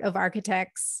cohort of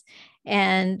architects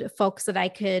and folks that I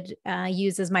could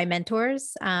use as my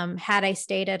mentors. Had I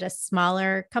stayed at a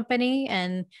smaller company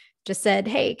and just said,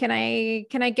 hey, can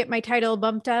I get my title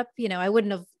bumped up? You know, I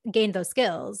wouldn't have gained those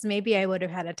skills. Maybe I would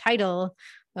have had a title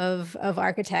of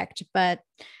architect, but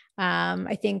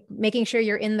I think making sure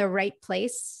you're in the right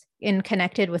place and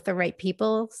connected with the right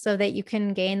people so that you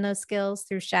can gain those skills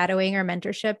through shadowing or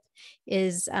mentorship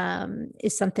is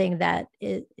something that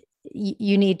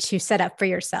you need to set up for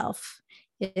yourself,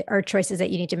 or choices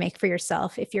that you need to make for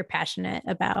yourself if you're passionate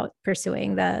about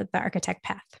pursuing the architect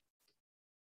path.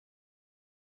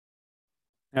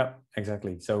 Yeah,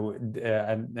 exactly. So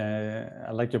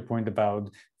I like your point about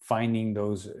finding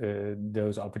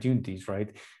those opportunities,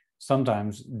 right?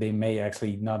 Sometimes they may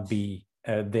actually not be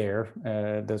there.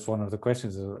 That's one of the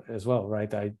questions as well,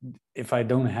 right? If I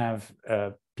don't have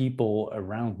people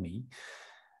around me,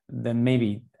 then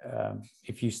maybe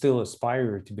if you still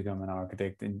aspire to become an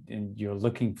architect and you're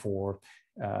looking for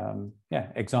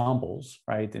examples,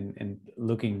 right, and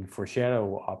looking for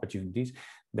shadow opportunities,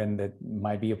 then that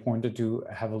might be a pointer to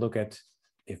have a look at,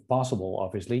 if possible,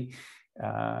 obviously,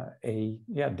 a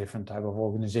different type of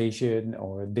organization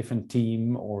or a different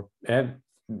team, or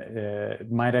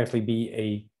it might actually be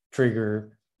a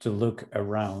trigger to look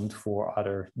around for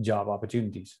other job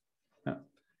opportunities.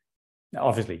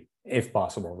 Obviously, if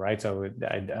possible, right? So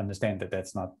I understand that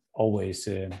that's not always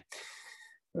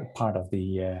part of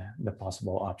the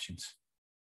possible options.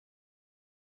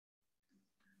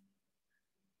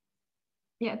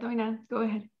 Yeah, Doina, go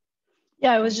ahead.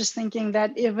 Yeah, I was just thinking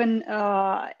that even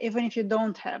if you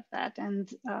don't have that, and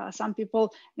some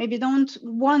people maybe don't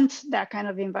want that kind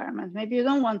of environment, maybe you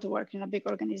don't want to work in a big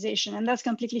organization, and that's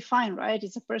completely fine, right?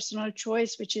 It's a personal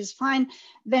choice, which is fine.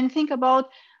 Then think about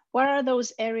what are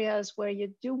those areas where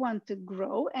you do want to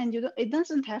grow, and it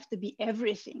doesn't have to be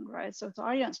everything, right? So to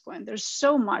Arjan's point, there's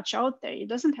so much out there. It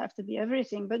doesn't have to be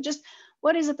everything, but just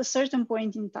what is at a certain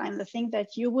point in time the thing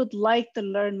that you would like to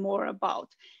learn more about?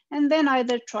 And then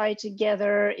either try to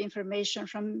gather information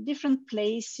from different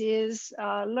places,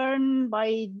 learn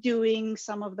by doing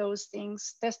some of those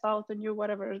things, test out a new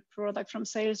whatever product from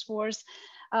Salesforce,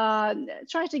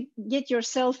 try to get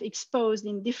yourself exposed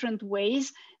in different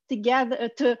ways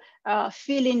to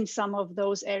fill in some of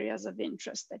those areas of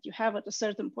interest that you have at a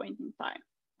certain point in time.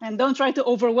 And don't try to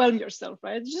overwhelm yourself,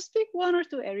 right? Just pick one or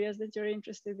two areas that you're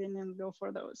interested in and go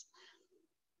for those.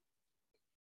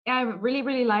 Yeah, I really,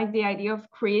 really like the idea of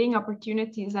creating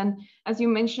opportunities. And as you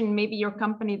mentioned, maybe your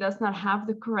company does not have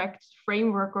the correct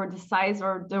framework or the size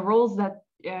or the roles that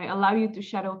allow you to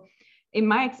shadow. In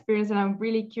my experience, and I'm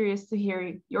really curious to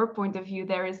hear your point of view,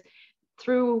 there is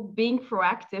through being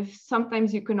proactive,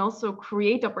 sometimes you can also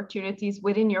create opportunities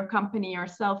within your company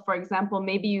yourself. For example,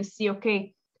 maybe you see,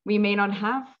 okay, we may not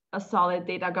have a solid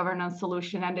data governance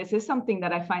solution, and this is something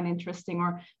that I find interesting,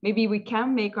 or maybe we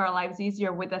can make our lives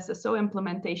easier with SSO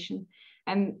implementation,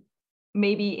 and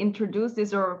maybe introduce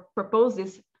this or propose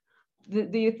this.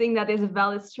 Do you think that is a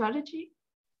valid strategy?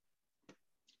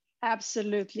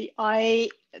 Absolutely. I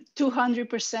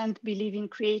 200% believe in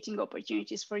creating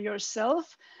opportunities for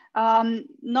yourself,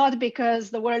 not because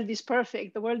the world is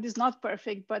perfect. The world is not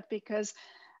perfect, but because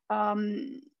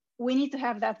we need to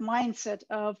have that mindset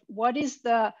of what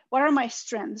are my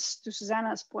strengths, to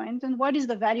Susanna's point, and what is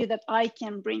the value that I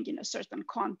can bring in a certain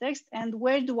context, and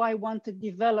where do I want to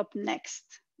develop next,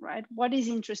 right? What is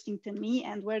interesting to me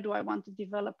and where do I want to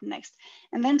develop next?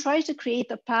 And then try to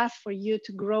create a path for you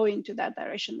to grow into that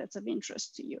direction that's of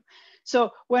interest to you.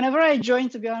 So whenever I join,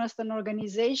 to be honest, an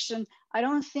organization, I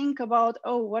don't think about,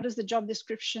 oh, what does the job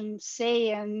description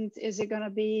say and is it gonna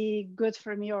be good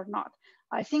for me or not?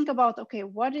 I think about, okay,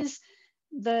 what is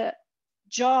the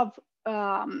job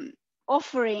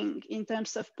offering in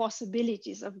terms of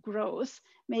possibilities of growth,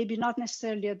 maybe not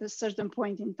necessarily at a certain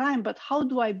point in time, but how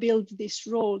do I build this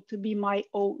role to be my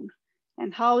own?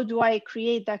 And how do I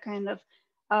create that kind of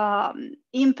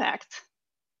impact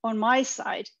on my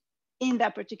side in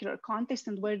that particular context,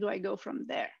 and where do I go from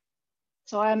there?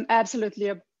 So I'm absolutely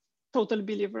a total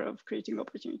believer of creating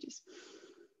opportunities.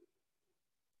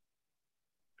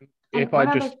 If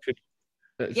I just could,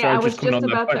 yeah, I was just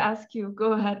about to ask you,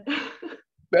 go ahead.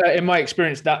 In my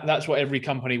experience, that's what every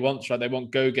company wants, right? They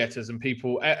want go-getters and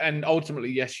people, and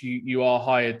ultimately, yes, you are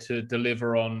hired to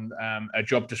deliver on a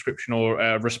job description or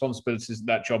responsibilities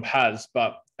that job has,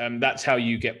 but that's how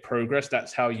you get progress.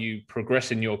 That's how you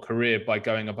progress in your career, by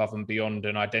going above and beyond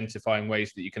and identifying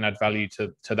ways that you can add value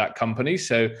to that company.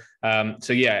 So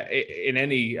yeah, in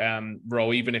any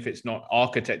role, even if it's not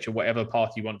architecture, whatever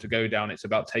path you want to go down, it's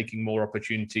about taking more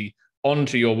opportunity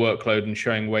onto your workload and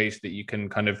showing ways that you can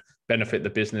kind of benefit the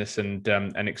business and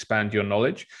expand your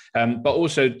knowledge, but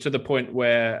also to the point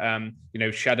where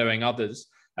shadowing others.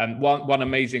 One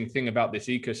amazing thing about this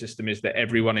ecosystem is that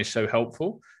everyone is so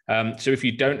helpful. So if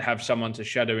you don't have someone to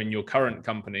shadow in your current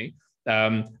company,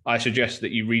 I suggest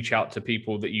that you reach out to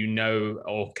people that you know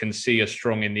or can see are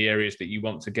strong in the areas that you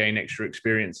want to gain extra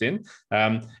experience in.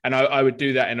 And I would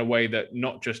do that in a way that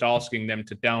not just asking them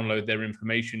to download their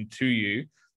information to you,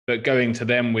 but going to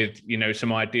them with,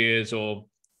 some ideas or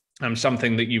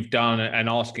something that you've done and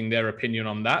asking their opinion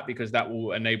on that, because that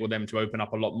will enable them to open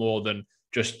up a lot more than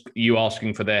just you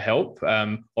asking for their help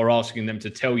or asking them to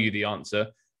tell you the answer.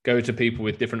 Go to people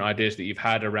with different ideas that you've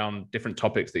had around different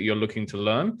topics that you're looking to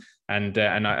learn. And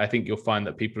I think you'll find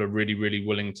that people are really, really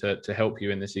willing to help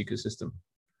you in this ecosystem.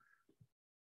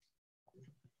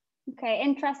 Okay,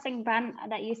 interesting, Ben,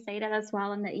 that you say that as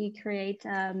well, and that you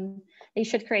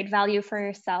should create value for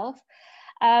yourself.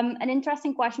 An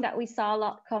interesting question that we saw a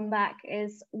lot come back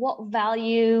is, what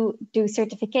value do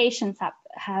certifications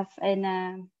have in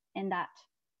that?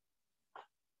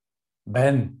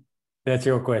 Ben, that's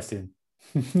your question.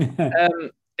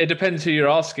 It depends who you're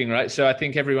asking, right? So I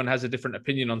think everyone has a different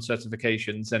opinion on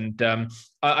certifications, and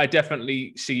I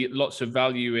definitely see lots of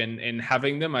value in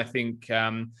having them. I think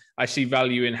I see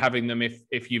value in having them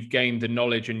if you've gained the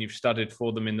knowledge and you've studied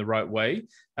for them in the right way.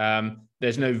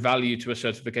 There's no value to a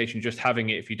certification just having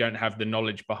it if you don't have the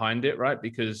knowledge behind it, right?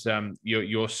 Because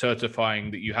you're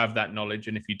certifying that you have that knowledge,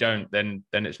 and if you don't, then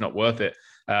it's not worth it.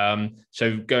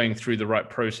 So going through the right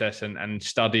process and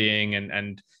studying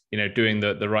and doing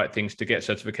the right things to get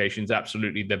certifications,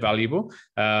 absolutely, they're valuable.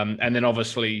 And then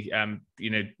obviously,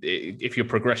 if you're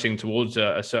progressing towards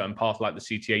a certain path like the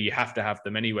CTA, you have to have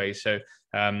them anyway. So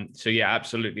yeah,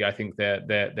 absolutely, I think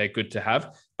they're good to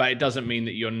have. But it doesn't mean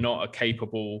that you're not a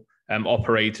capable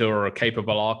operator or a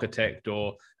capable architect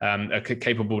or a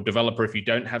capable developer if you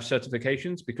don't have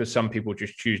certifications, because some people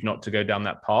just choose not to go down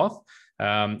that path.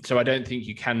 So I don't think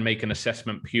you can make an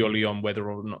assessment purely on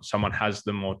whether or not someone has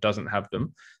them or doesn't have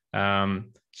them.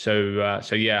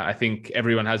 So yeah, I think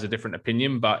everyone has a different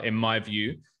opinion, but in my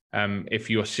view, if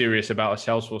you're serious about a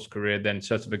Salesforce career, then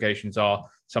certifications are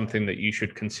something that you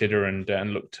should consider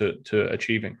and look to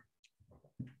achieving.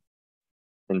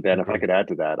 And Ben, if I could add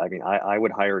to that, I mean, I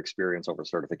would hire experience over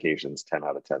certifications 10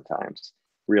 out of 10 times.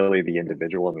 Really, the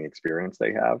individual and the experience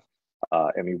they have.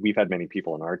 I mean, we've had many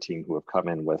people in our team who have come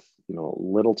in with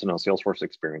little to no Salesforce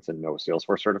experience and no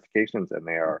Salesforce certifications, and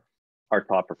they are our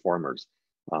top performers.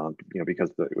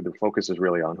 Because the focus is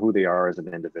really on who they are as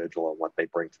an individual and what they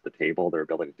bring to the table, their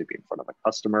ability to be in front of a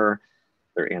customer,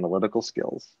 their analytical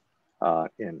skills.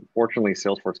 And fortunately,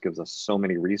 Salesforce gives us so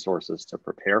many resources to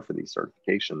prepare for these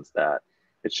certifications that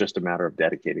it's just a matter of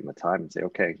dedicating the time and say,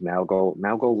 okay, now go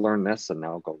learn this and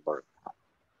now go learn that.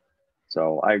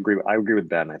 So I agree with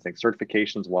Ben. I think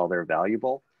certifications, while they're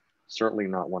valuable, certainly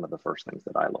not one of the first things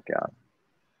that I look at.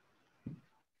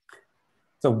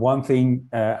 So one thing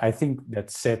I think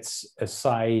that sets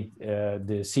aside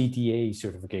the CTA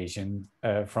certification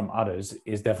from others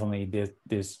is definitely this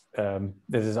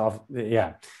is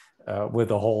with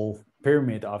the whole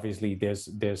pyramid. Obviously,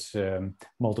 there's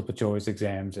multiple choice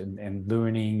exams and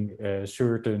learning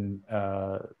certain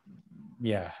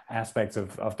aspects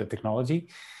of the technology.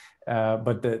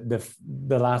 But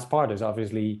the last part is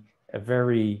obviously a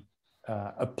very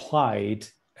applied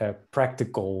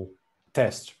practical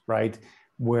test, right?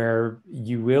 Where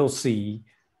you will see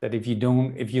that if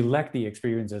you lack the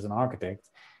experience as an architect,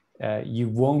 you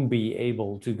won't be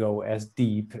able to go as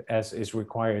deep as is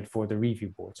required for the review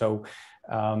board. So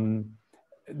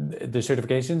the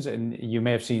certifications, and you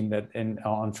may have seen that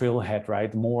on Trailhead,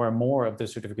 right? More and more of the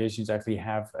certifications actually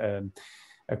have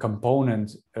a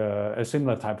component, a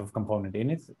similar type of component in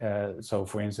it. So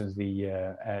for instance, the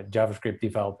JavaScript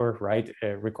developer, right,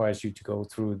 requires you to go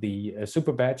through the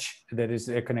super badge that is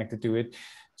connected to it.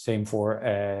 Same for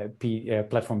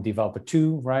platform developer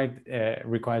 2, right,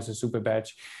 requires a super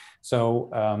badge. So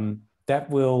that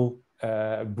will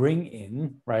bring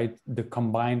in, right, the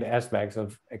combined aspects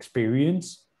of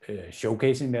experience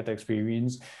showcasing that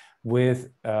experience with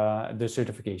the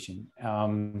certification.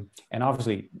 And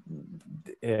obviously,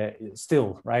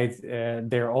 still, right,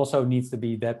 there also needs to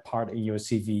be that part in your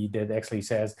CV that actually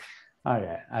says, oh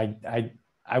yeah,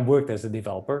 I worked as a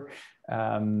developer,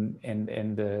 and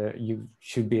you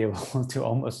should be able to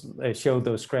almost show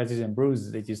those scratches and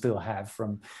bruises that you still have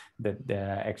from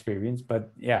the experience.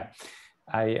 But yeah,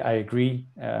 I agree.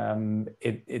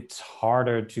 It's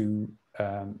harder to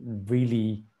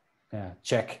really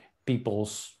check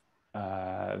people's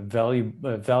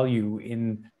value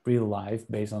in real life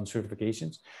based on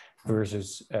certifications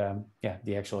versus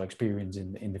the actual experience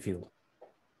in the field.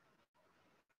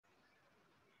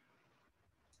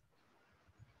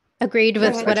 Agreed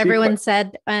with what everyone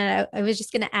said. I was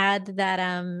just going to add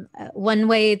that one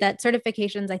way that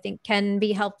certifications, I think, can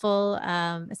be helpful,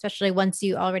 especially once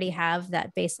you already have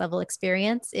that base level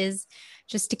experience, is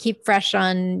just to keep fresh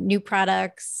on new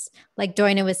products. Like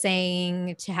Doina was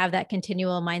saying, to have that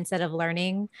continual mindset of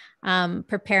learning,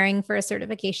 preparing for a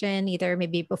certification, either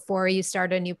maybe before you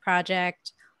start a new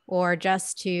project or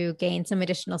just to gain some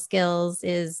additional skills,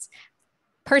 is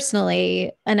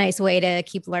personally a nice way to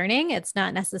keep learning. It's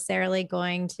not necessarily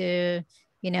going to,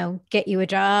 get you a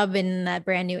job in that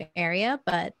brand new area.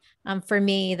 But for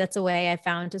me, that's a way I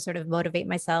found to sort of motivate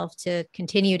myself to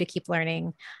continue to keep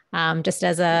learning, just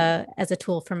as a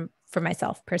tool for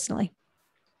myself personally.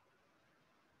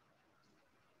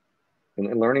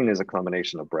 And learning is a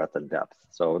combination of breadth and depth.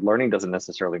 So learning doesn't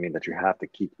necessarily mean that you have to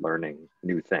keep learning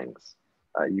new things.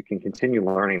 You can continue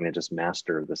learning and just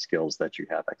master the skills that you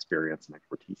have experience and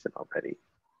expertise in already.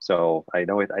 So I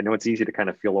know it's easy to kind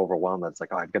of feel overwhelmed. It's like,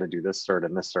 oh, I've got to do this cert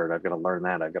and this cert. I've got to learn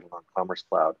that. I've got to learn Commerce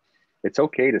Cloud. It's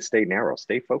okay to stay narrow,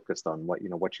 stay focused on what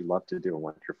you love to do and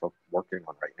what you're working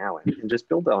on right now, and just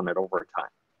build on it over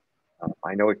time.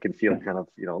 I know it can feel kind of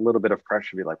a little bit of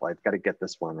pressure to be like, well, I've got to get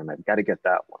this one and I've got to get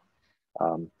that one.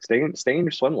 Stay in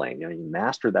your swim lane. You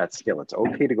master that skill. It's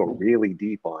okay to go really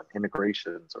deep on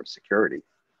integrations or security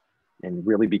and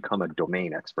really become a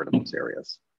domain expert in those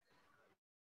areas.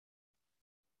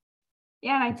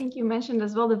 Yeah, and I think you mentioned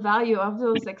as well the value of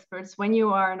those experts when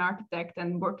you are an architect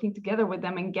and working together with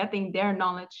them and getting their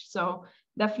knowledge. So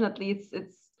definitely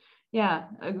it's a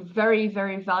very,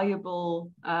 very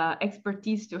valuable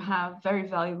expertise to have, very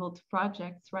valuable to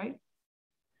projects, right?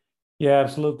 Yeah,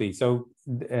 absolutely. So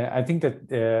I think that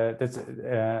that's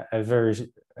a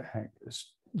very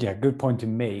good point to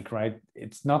make, right?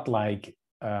 It's not like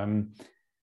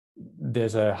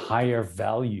there's a higher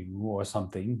value or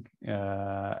something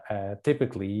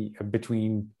typically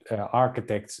between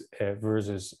architects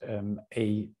versus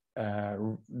a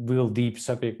real deep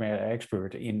subject matter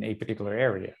expert in a particular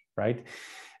area, right?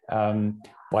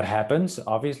 What happens,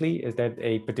 obviously, is that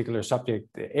a particular subject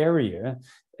area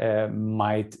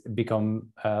might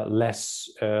become less,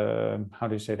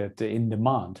 in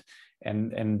demand.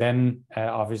 And then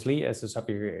obviously, as a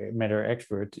subject matter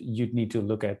expert, you'd need to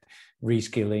look at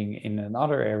reskilling in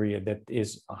another area that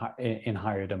is in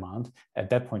higher demand at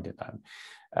that point in time.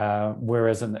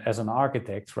 Whereas as an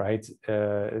architect, right,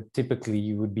 typically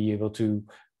you would be able to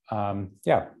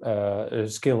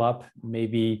skill up,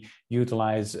 maybe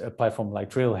utilize a platform like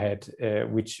Trailhead,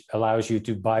 which allows you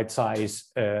to bite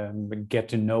size, get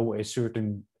to know a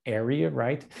certain area,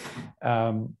 right?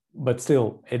 But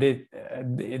still,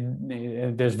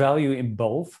 there's value in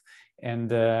both, and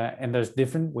there's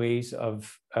different ways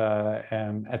of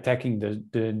attacking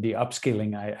the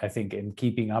upskilling, I think, and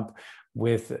keeping up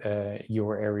with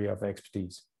your area of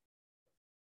expertise.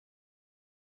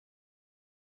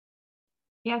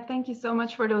 Yeah, thank you so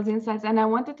much for those insights. And I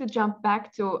wanted to jump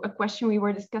back to a question we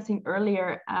were discussing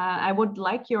earlier. I would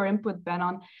like your input, Ben,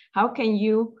 on how can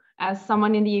you, as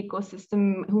someone in the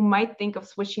ecosystem who might think of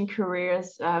switching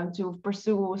careers to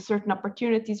pursue certain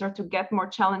opportunities or to get more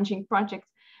challenging projects,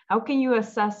 how can you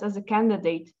assess as a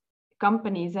candidate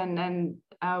companies and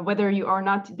whether you or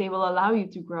not they will allow you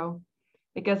to grow?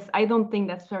 Because I don't think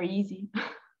that's very easy.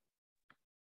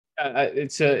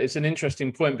 It's an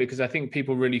interesting point, because I think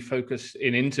people really focus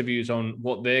in interviews on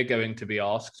what they're going to be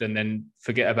asked and then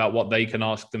forget about what they can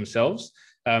ask themselves.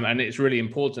 And it's really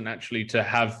important actually to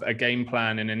have a game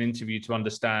plan in an interview to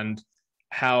understand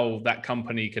how that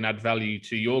company can add value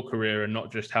to your career and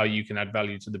not just how you can add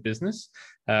value to the business.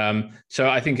 So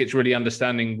I think it's really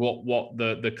understanding what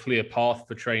the clear path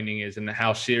for training is and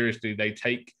how seriously they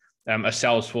take a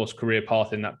Salesforce career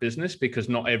path in that business, because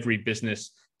not every business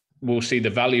will see the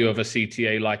value of a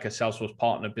CTA like a Salesforce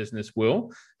partner business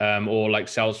will, or like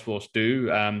Salesforce do.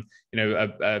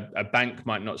 A bank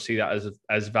might not see that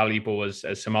as valuable as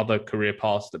some other career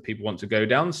paths that people want to go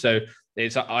down. So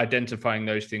it's identifying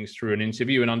those things through an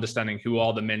interview and understanding who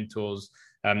are the mentors,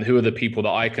 who are the people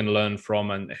that I can learn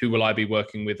from, and who will I be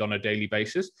working with on a daily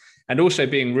basis. And also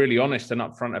being really honest and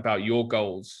upfront about your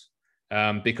goals,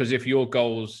 because if your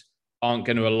goals aren't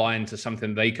going to align to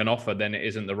something they can offer, then it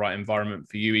isn't the right environment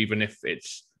for you, even if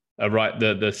it's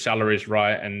the salary is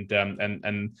right and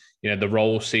the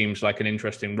role seems like an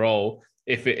interesting role.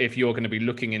 If you're going to be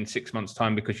looking in 6 months'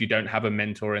 time because you don't have a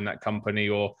mentor in that company,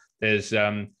 or there's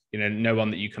no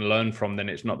one that you can learn from, then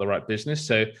it's not the right business.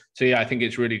 So yeah, I think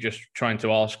it's really just trying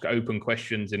to ask open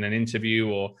questions in an interview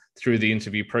or through the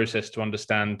interview process to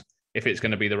understand if it's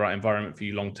going to be the right environment for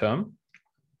you long term.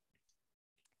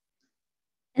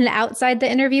 And outside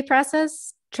the interview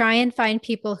process, try and find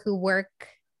people who work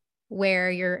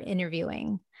where you're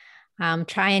interviewing.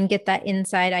 Try and get that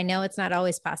inside. I know it's not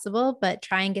always possible, but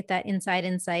try and get that inside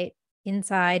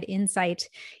insight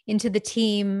into the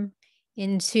team,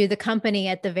 into the company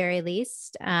at the very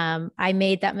least. I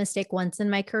made that mistake once in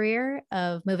my career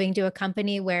of moving to a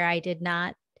company where I did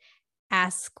not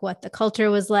ask what the culture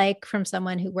was like from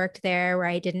someone who worked there, where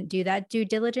I didn't do that due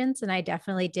diligence. And I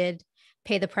definitely did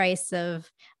pay the price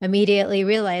of immediately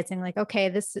realizing like, okay,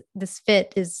 this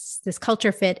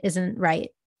culture fit isn't right.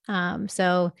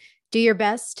 So do your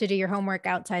best to do your homework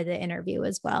outside the interview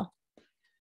as well.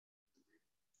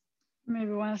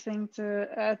 Maybe one thing to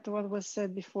add to what was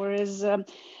said before is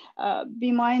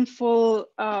be mindful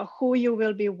who you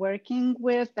will be working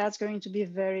with. That's going to be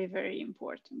very, very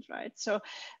important, right? So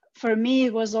for me,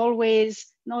 it was always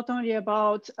not only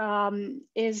about,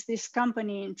 is this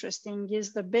company interesting?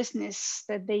 Is the business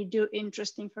that they do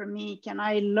interesting for me? Can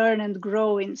I learn and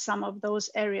grow in some of those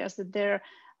areas that they're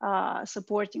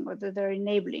supporting or that they're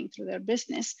enabling through their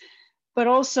business? But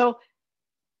also,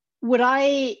 would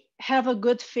I have a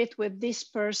good fit with this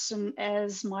person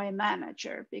as my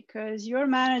manager? Because your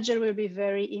manager will be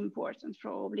very important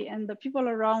probably. And the people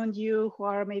around you who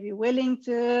are maybe willing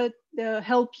to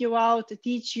help you out, to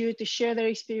teach you, to share their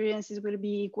experiences will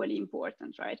be equally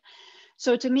important, right?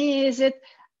 So to me,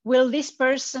 will this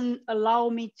person allow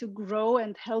me to grow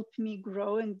and help me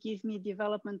grow and give me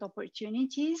development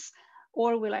opportunities?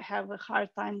 Or will I have a hard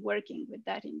time working with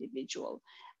that individual?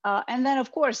 And then,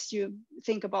 of course, you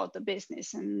think about the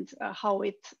business and how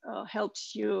it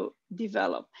helps you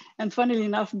develop. And funnily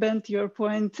enough, Ben, to your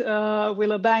point,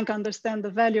 will a bank understand the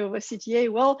value of a CTA?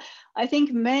 Well, I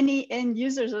think many end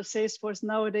users of Salesforce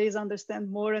nowadays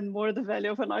understand more and more the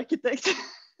value of an architect.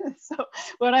 So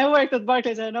when I worked at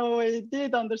Barclays, I know I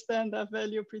did understand that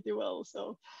value pretty well.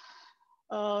 So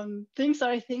things,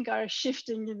 I think, are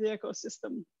shifting in the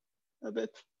ecosystem a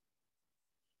bit.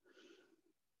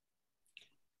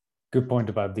 Good point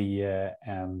about the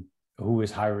who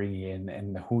is hiring in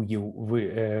and who you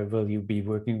will you be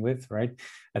working with, right?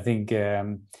 I think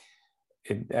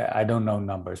I don't know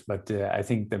numbers, but I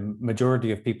think the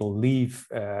majority of people leave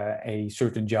a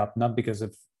certain job not because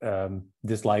of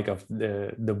dislike of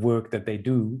the work that they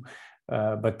do,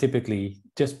 but typically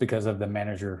just because of the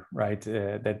manager, right?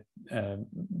 That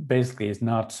basically is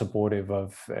not supportive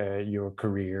of your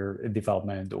career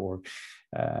development or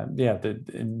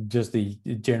just the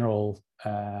general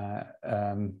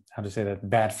how to say that,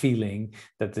 bad feeling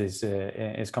that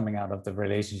is coming out of the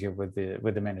relationship with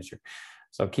the manager.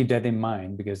 So keep that in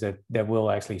mind, because that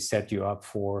will actually set you up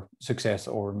for success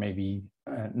or maybe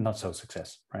not so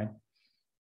success, right?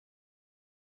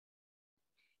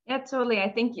 Yeah, totally. I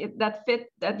think that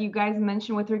fit that you guys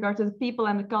mentioned with regard to the people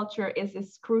and the culture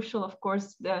is crucial. Of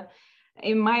course,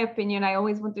 in my opinion, I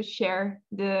always want to share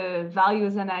the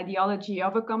values and ideology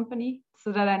of a company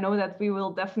so that I know that we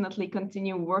will definitely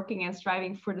continue working and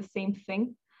striving for the same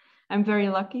thing. I'm very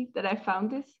lucky that I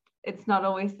found this. It's not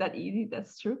always that easy,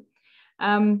 that's true.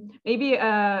 Maybe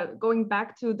going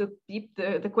back to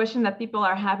the question that people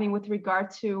are having with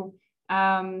regard to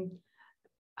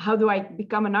how do I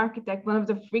become an architect? One of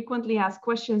the frequently asked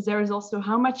questions there is also,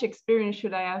 how much experience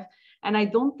should I have? And I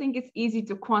don't think it's easy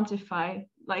to quantify,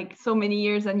 like so many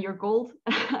years and you're gold.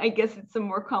 I guess it's a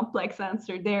more complex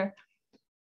answer there.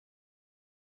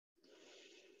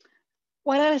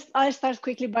 Well, I'll start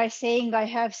quickly by saying I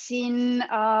have seen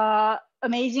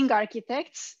amazing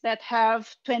architects that have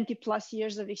 20+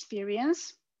 years of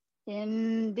experience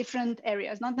in different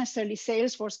areas, not necessarily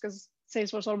Salesforce, because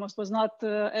Salesforce almost was not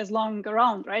as long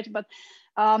around, right? But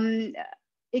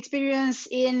experience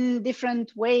in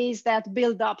different ways that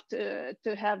build up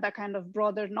to have that kind of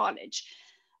broader knowledge.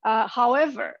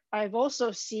 However, I've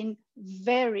also seen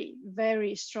very,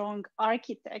 very strong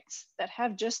architects that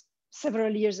have just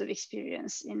several years of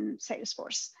experience in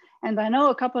Salesforce. And I know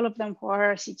a couple of them who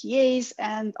are CTAs,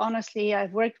 and honestly,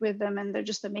 I've worked with them and they're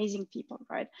just amazing people,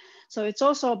 right? So it's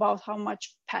also about how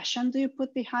much passion do you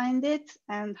put behind it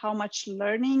and how much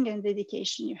learning and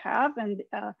dedication you have. And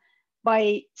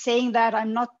by saying that,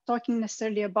 I'm not talking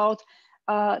necessarily about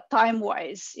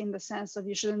time-wise in the sense of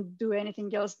you shouldn't do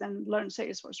anything else than learn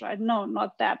Salesforce, right? No,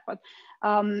 not that, but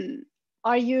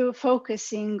are you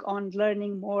focusing on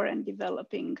learning more and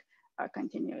developing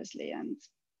continuously? And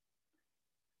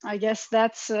I guess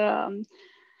that's, yeah,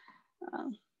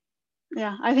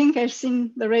 I think I've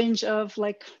seen the range of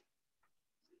like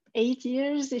 8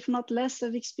 years, if not less,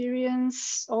 of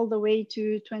experience, all the way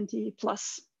to 20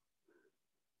 plus.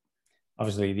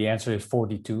 Obviously, the answer is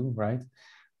 42, right?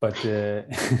 But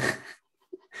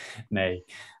nay,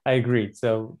 I agree.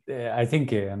 So I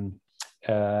think it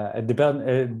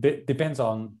depends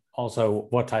on also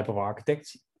what type of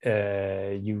architect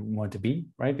you want to be,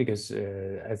 right? Because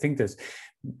I think there's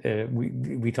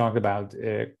we talked about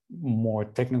more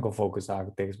technical focused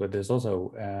architects, but there's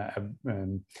also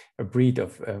a breed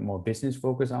of more business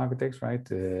focused architects, right?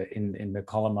 In the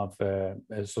column of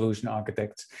solution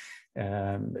architects.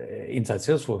 Inside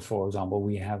Salesforce, for example,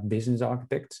 we have business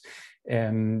architects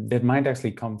that might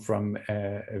actually come from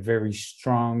a very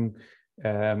strong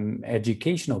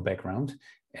educational background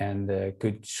and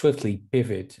could swiftly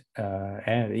pivot,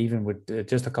 and even with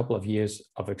just a couple of years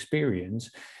of experience,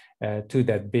 to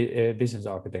that business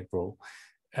architect role.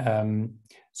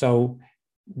 So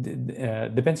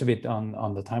depends a bit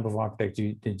on the type of architect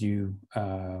that you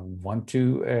want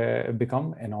to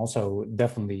become, and also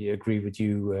definitely agree with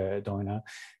you, Doina,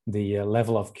 the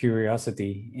level of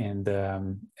curiosity and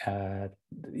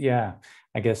yeah,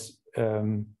 I guess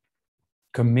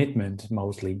commitment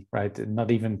mostly, right?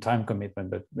 Not even time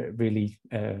commitment, but really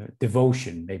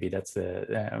devotion. Maybe that's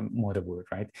the more the word,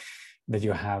 right? That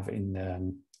you have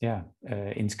in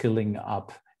in skilling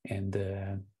up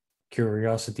and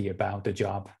curiosity about the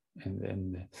job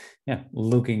and yeah,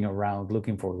 looking around,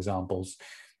 looking for examples,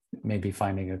 maybe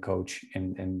finding a coach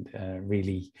and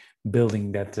really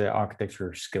building that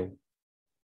architecture skill.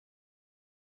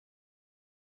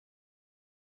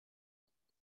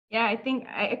 Yeah, I think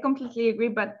I completely agree.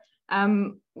 But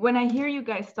when I hear you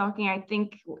guys talking, I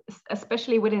think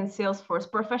especially within Salesforce,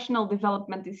 professional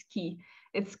development is key.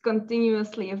 It's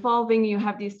continuously evolving. You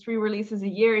have these 3 releases a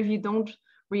year. If you don't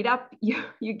read up,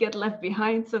 you get left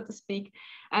behind, so to speak.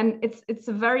 And it's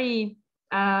a very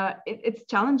it's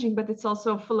challenging, but it's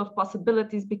also full of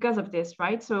possibilities because of this,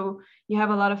 right? So you have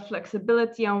a lot of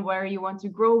flexibility on where you want to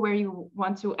grow, where you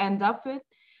want to end up with.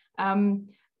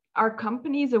 Are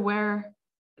companies aware,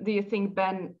 do you think,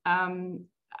 Ben,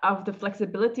 of the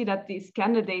flexibility that these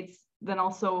candidates then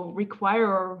also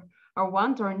require or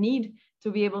want or need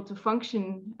to be able to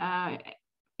function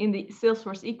in the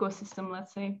Salesforce ecosystem,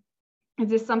 let's say? Is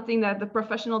this something that the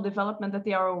professional development that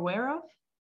they are aware of?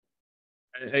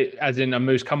 As in, are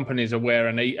most companies aware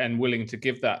and willing to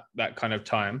give that kind of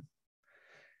time?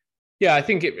 Yeah, I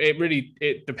think it really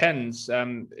depends.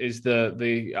 Is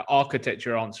the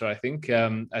architecture answer? I think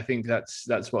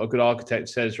that's what a good architect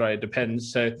says, right? It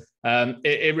depends. So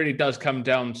it really does come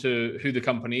down to who the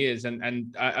company is,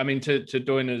 and I mean to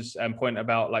Doina's point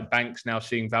about like banks now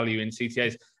seeing value in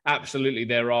CTAs. Absolutely,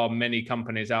 there are many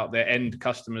companies out there, end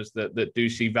customers that do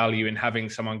see value in having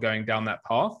someone going down that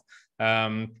path.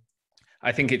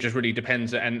 I think it just really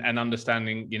depends, and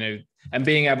understanding, and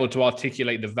being able to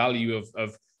articulate the value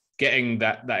of getting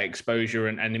that exposure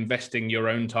and investing your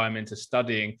own time into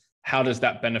studying. How does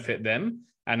that benefit them?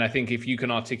 And I think if you can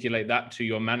articulate that to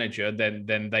your manager, then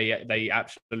they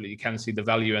absolutely can see the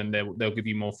value, and they'll give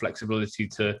you more flexibility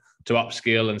to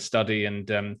upskill and study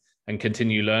and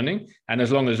continue learning. And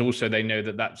as long as also they know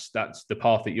that that's the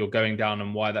path that you're going down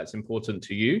and why that's important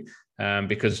to you.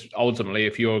 Because ultimately,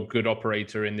 if you're a good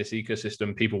operator in this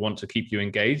ecosystem, people want to keep you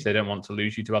engaged. They don't want to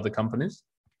lose you to other companies.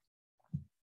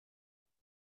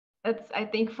 It's, I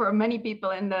think, for many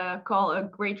people in the call, a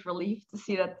great relief to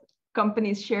see that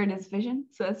companies share this vision.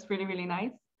 So that's really, really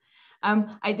nice.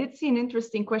 I did see an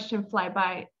interesting question fly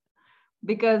by,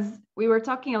 because we were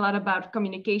talking a lot about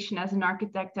communication as an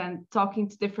architect and talking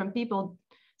to different people.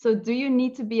 So do you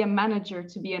need to be a manager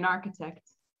to be an architect?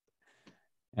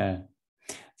 Yeah,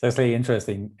 it's actually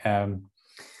interesting.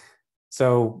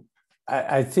 So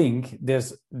I think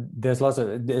there's lots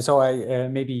of, so I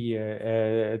maybe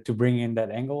to bring in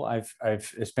that angle,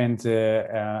 I've spent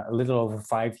a little over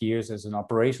 5 years as an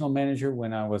operational manager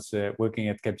when I was working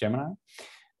at Capgemini.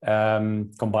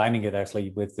 combining it actually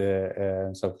with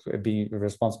the so being the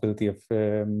responsibility of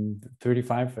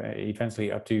 35,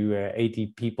 eventually up to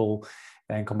 80 people,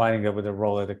 and combining that with a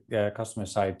role at the customer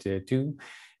side too.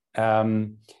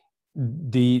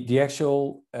 The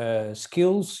actual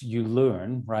skills you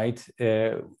learn, right,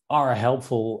 are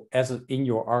helpful in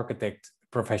your architect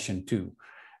profession too,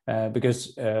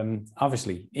 because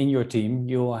obviously in your team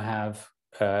you'll have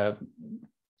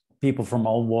people from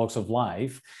all walks of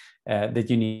life that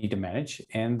you need to manage,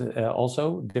 and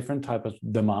also different type of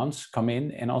demands come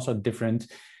in, and also different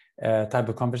type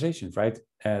of conversations, right?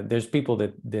 There's people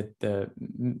that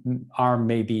are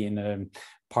maybe in a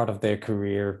part of their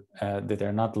career that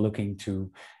they're not looking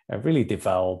to really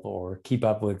develop or keep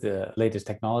up with the latest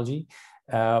technology.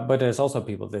 But there's also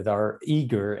people that are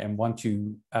eager and want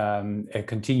to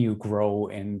continue grow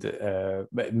and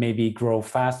maybe grow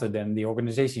faster than the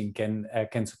organization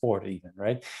can support even,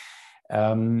 right?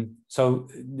 So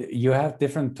you have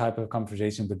different type of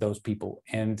conversation with those people,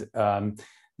 and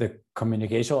the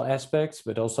communicational aspects,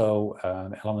 but also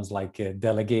elements like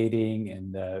delegating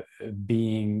and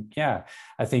being,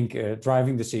 I think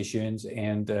driving decisions,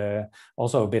 and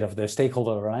also a bit of the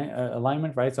stakeholder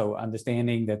alignment, right? So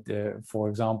understanding that, for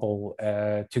example,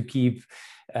 to keep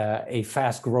a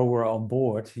fast grower on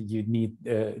board, you need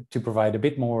to provide a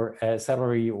bit more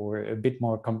salary or a bit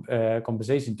more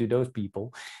compensation to those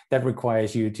people. That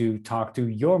requires you to talk to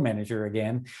your manager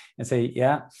again and say,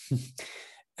 yeah,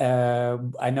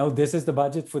 I know this is the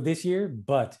budget for this year,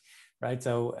 but, right?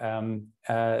 So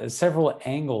several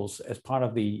angles as part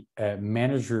of the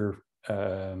manager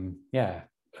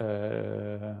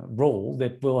role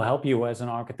that will help you as an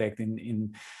architect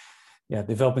in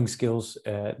developing skills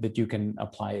that you can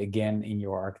apply again in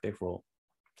your architect role.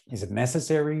 Is it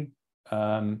necessary?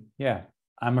 I'm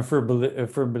a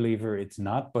firm believer it's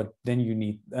not, but then you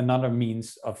need another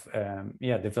means of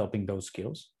developing those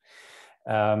skills.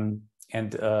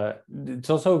 And it's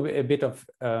also a bit of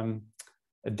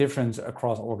a difference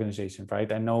across organizations,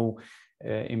 right? I know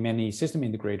in many system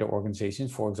integrator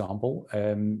organizations, for example,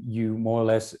 you more or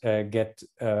less get,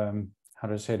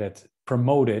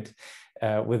 promoted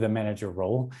with a manager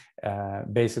role.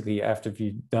 Basically, after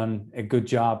you've done a good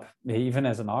job, even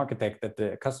as an architect at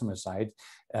the customer side,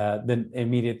 the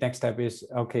immediate next step is,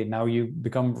 okay, now you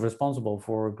become responsible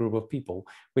for a group of people,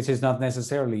 which is not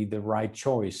necessarily the right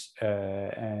choice,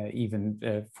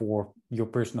 even for your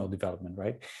personal development,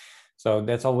 right? So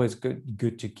that's always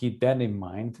good to keep that in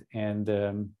mind, and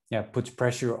puts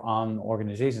pressure on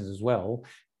organizations as well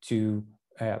to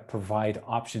provide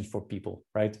options for people,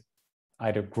 right?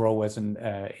 Either grow as an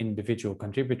individual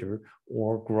contributor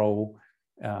or grow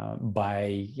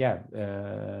by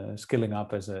skilling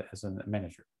up as a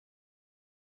manager.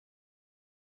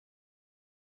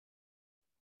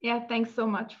 Yeah, thanks so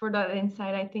much for that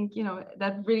insight. I think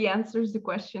that really answers the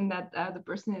question that the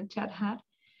person in the chat had.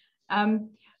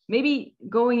 Maybe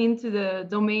going into the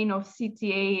domain of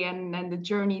CTA and the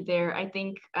journey there, I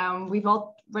think we've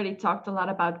already talked a lot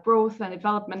about growth and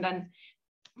development, and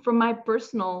from my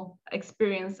personal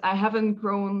experience, I haven't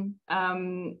grown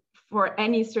for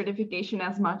any certification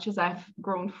as much as I've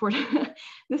grown for the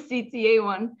CTA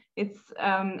one. It's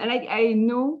and I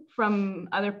know from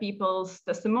other people's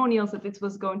testimonials that this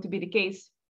was going to be the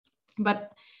case,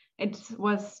 but it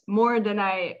was more than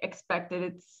I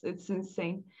expected. It's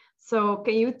insane. So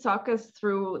can you talk us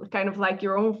through kind of like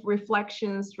your own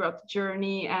reflections throughout the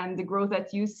journey and the growth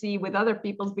that you see with other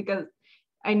people's, because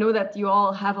I know that you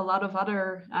all have a lot of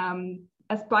other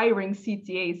aspiring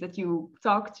CTAs that you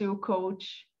talk to,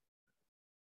 coach.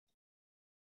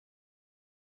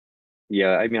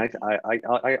 Yeah, I mean,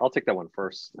 I'll take that one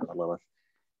first, Lilith.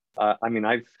 I mean,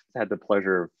 I've had the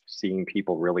pleasure of seeing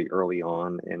people really early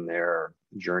on in their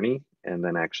journey, and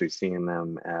then actually seeing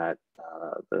them at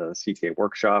the CTA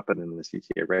workshop, and then the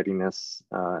CTA readiness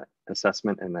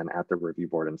assessment, and then at the review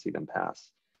board and see them pass.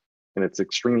 And it's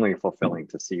extremely fulfilling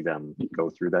to see them go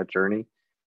through that journey.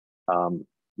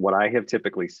 What I have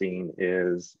typically seen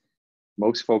is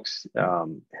most folks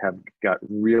have got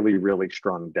really, really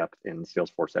strong depth in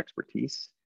Salesforce expertise,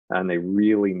 and they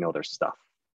really know their stuff.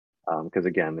 Because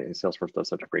again, Salesforce does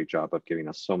such a great job of giving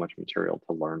us so much material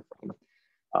to learn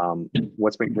from.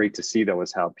 What's been great to see though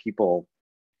is how people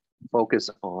focus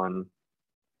on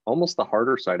almost the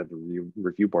harder side of the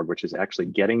review board, which is actually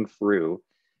getting through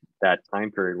that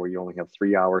time period where you only have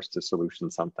 3 hours to solution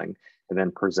something, and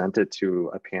then present it to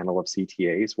a panel of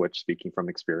CTAs, which, speaking from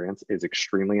experience, is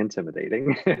extremely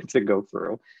intimidating to go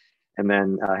through, and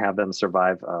then have them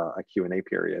survive a Q&A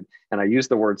period. And I use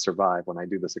the word survive when I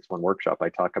do the 6-1 workshop. I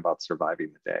talk about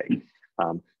surviving the day.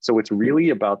 So it's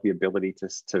really about the ability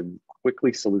to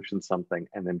quickly solution something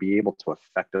and then be able to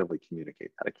effectively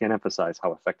communicate that. I can't emphasize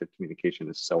how effective communication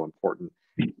is so important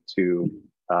to,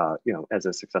 as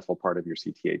a successful part of your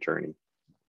CTA journey,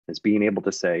 is being able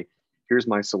to say, here's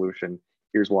my solution,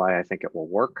 here's why I think it will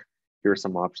work, here are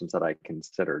some options that I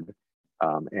considered,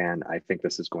 and I think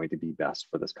this is going to be best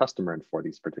for this customer and for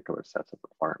these particular sets of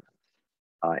requirements.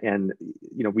 And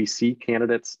we see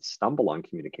candidates stumble on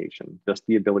communication, just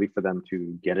the ability for them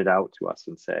to get it out to us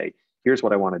and say, here's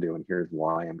what I want to do and here's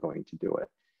why I'm going to do it.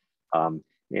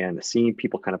 And seeing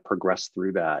people kind of progress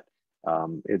through that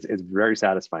is very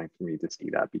satisfying for me to see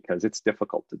that, because it's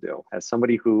difficult to do. As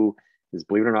somebody who is,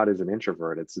 believe it or not, is an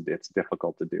introvert, it's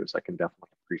difficult to do. So I can definitely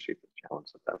appreciate the challenge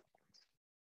of that.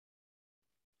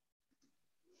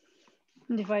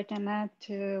 If I can add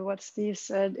to what Steve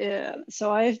said,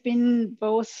 so I've been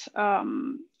both a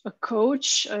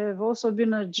coach, I've also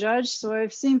been a judge, so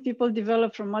I've seen people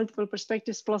develop from multiple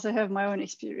perspectives, plus I have my own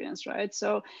experience, right?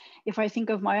 So if I think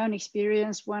of my own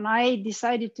experience, when I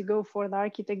decided to go for the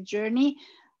architect journey,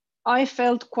 I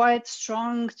felt quite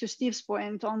strong, to Steve's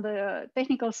point, on the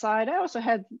technical side. I also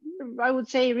had, I would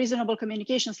say, reasonable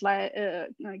communications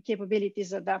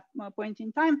capabilities at that point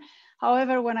in time.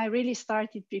 However, when I really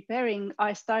started preparing,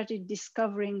 I started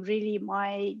discovering really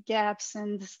my gaps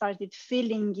and started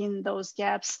filling in those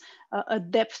gaps a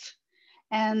depth.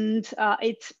 And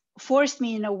it forced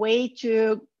me in a way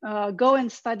to go and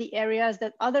study areas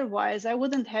that otherwise I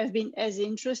wouldn't have been as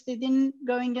interested in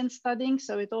going and studying.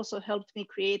 So it also helped me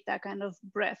create that kind of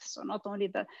breadth. So not only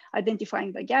the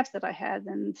identifying the gaps that I had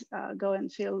and go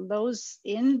and fill those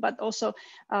in, but also,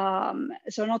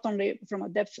 so not only from a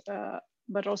depth,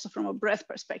 but also from a breadth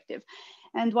perspective.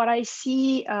 And what I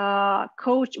see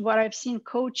what I've seen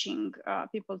coaching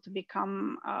people to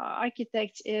become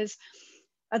architects is,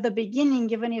 at the beginning,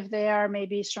 even if they are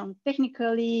maybe strong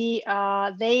technically,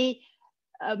 they,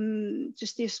 to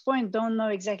Steve's point, don't know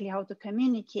exactly how to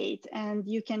communicate. And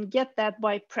you can get that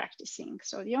by practicing.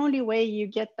 So the only way you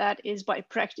get that is by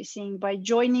practicing, by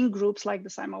joining groups like the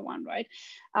SAIMA one, right?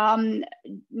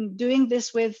 Doing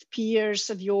this with peers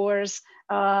of yours,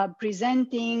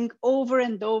 presenting over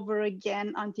and over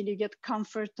again until you get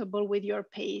comfortable with your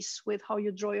pace, with how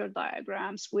you draw your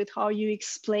diagrams, with how you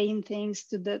explain things,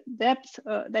 to the depth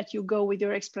that you go with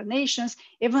your explanations,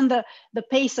 even the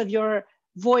pace of your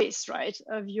voice, right,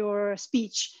 of your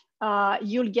speech,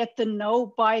 you'll get to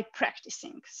know by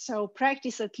practicing. So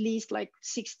practice at least like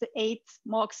 6 to 8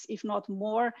 mocks, if not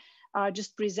more,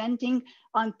 just presenting,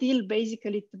 until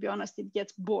basically, to be honest, it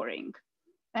gets boring.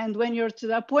 And when you're to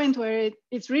that point where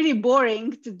it's really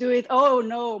boring to do it, oh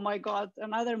no, my God,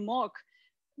 another mock,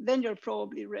 then you're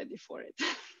probably ready for it.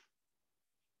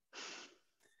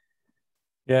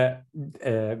 Yeah,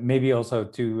 maybe also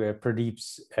to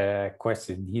Pradeep's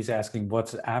question, he's asking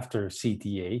what's after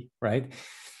CTA, right?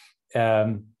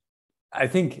 I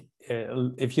think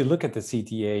if you look at the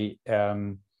CTA,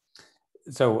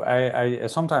 so I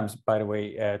sometimes, by the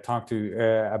way, talk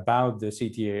to about the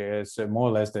CTA as more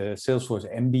or less the Salesforce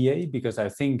MBA, because I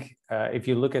think if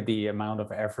you look at the amount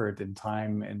of effort and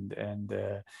time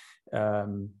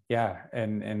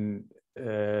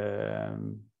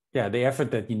the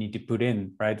effort that you need to put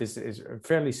in, right, is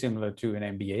fairly similar to an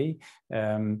MBA.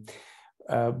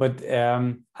 But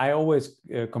I always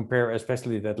compare,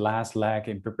 especially that last lag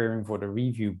in preparing for the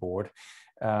review board,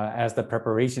 as the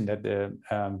preparation that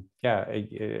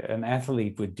an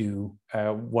athlete would do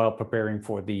while preparing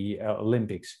for the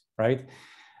Olympics, right?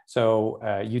 So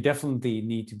you definitely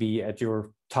need to be at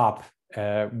your top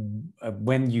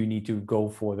when you need to go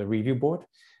for the review board.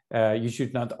 You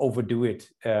should not overdo it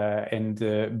and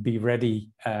be ready,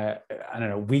 I don't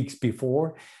know, weeks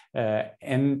before,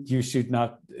 and you should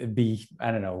not be,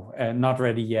 I don't know, not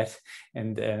ready yet,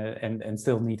 and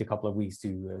still need a couple of weeks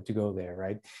to go there,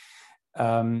 right?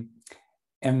 And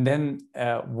then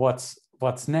what's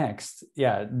next?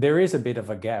 Yeah, there is a bit of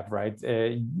a gap, right?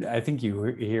 I think you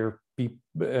hear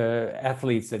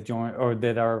athletes that join or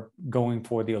that are going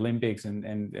for the Olympics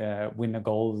and win a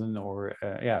golden or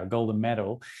golden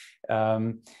medal.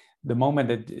 The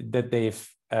moment that they've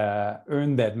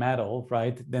earned that medal,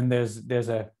 right? Then there's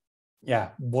a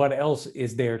what else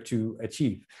is there to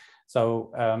achieve?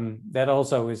 So that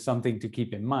also is something to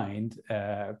keep in mind,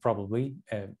 probably.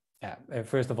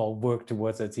 First of all, work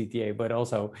towards that CTA, but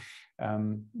also,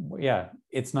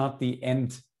 it's not the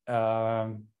end.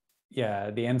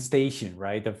 The end station,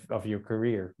 right, of your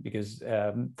career, because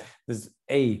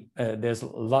there's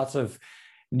lots of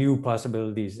new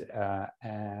possibilities that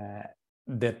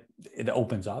it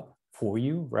opens up for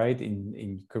you, right?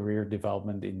 In career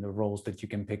development, in the roles that you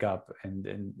can pick up and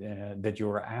that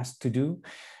you're asked to do.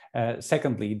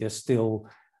 Secondly, there's still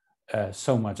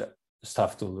so much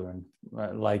stuff to learn.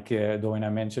 Like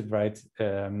Doina mentioned, right?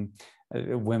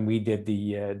 When we did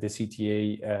the CTA,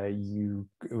 you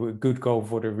could go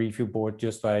for the review board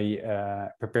just by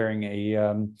preparing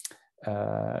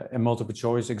a multiple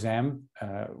choice exam,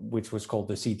 which was called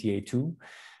the CTA2.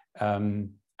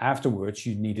 Afterwards,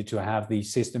 you needed to have the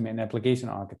system and application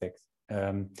architect.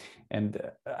 And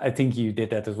I think you did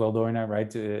that as well, Doina,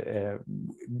 right?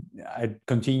 I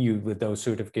continued with those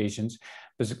certifications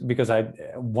because I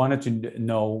wanted to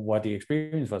know what the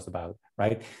experience was about,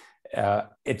 right?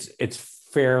 It's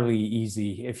fairly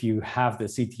easy if you have the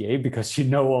CTA because you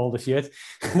know all the shit,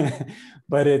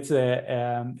 but it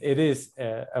is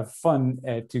fun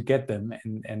to get them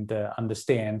and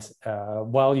understand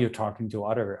while you're talking to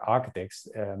other architects,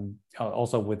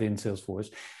 also within Salesforce,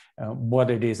 what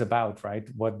it is about, right?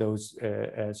 What those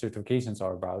certifications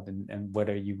are about, and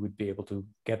whether you would be able to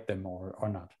get them or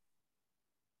not.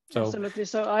 So, absolutely.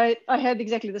 So I had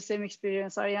exactly the same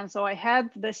experience, Arjan. So I had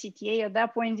the CTA at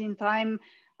that point in time.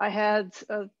 I had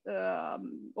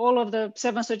all of the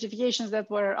 7 certifications that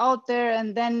were out there,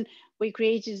 and then we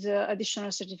created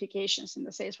additional certifications in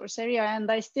the Salesforce area. And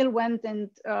I still went and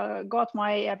got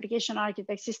my application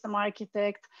architect, system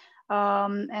architect,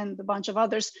 and a bunch of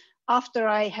others after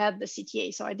I had the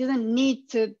CTA. So I didn't need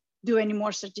to do any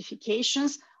more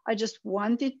certifications. I just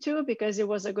wanted to because it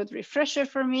was a good refresher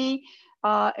for me.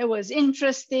 It was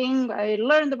interesting. I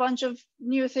learned a bunch of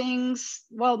new things.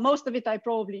 Well, most of it I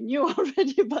probably knew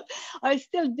already, but I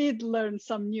still did learn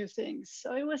some new things.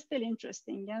 So it was still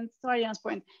interesting. And to Arjan's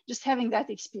point, just having that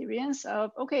experience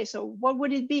of, okay, so what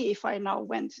would it be if I now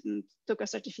went and took a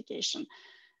certification?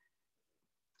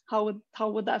 How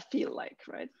would that feel like,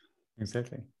 right?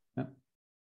 Exactly. Yeah.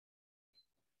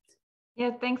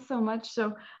 Yeah, thanks so much.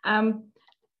 So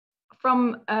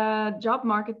from a job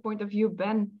market point of view,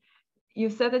 Ben, you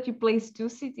said that you placed 2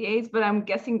 CTAs, but I'm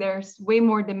guessing there's way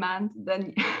more demand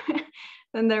than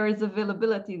than there is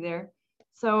availability there.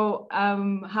 So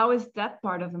how is that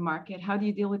part of the market? How do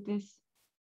you deal with this?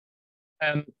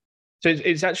 So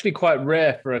it's actually quite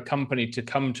rare for a company to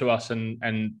come to us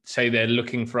and say they're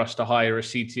looking for us to hire a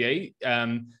CTA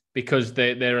because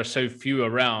there are so few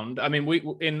around. I mean, we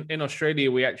in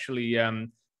Australia, we actually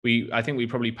I think we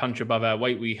probably punch above our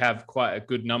weight. We have quite a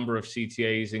good number of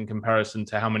CTAs in comparison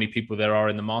to how many people there are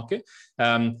in the market.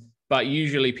 But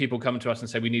usually people come to us and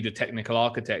say, we need a technical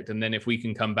architect. And then if we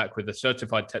can come back with a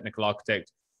certified technical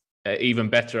architect, even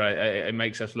better, it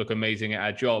makes us look amazing at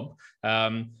our job.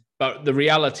 But the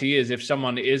reality is, if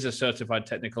someone is a certified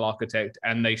technical architect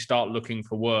and they start looking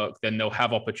for work, then they'll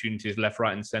have opportunities left,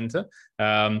 right, and center.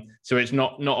 So it's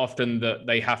not often that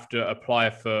they have to apply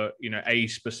for a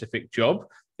specific job.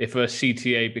 If a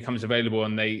CTA becomes available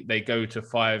and they go to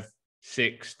 5,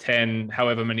 6, 10,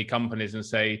 however many companies and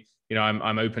say,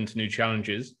 I'm open to new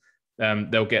challenges,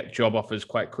 they'll get job offers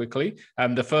quite quickly.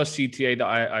 The first CTA that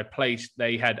I placed,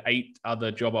 they had 8 other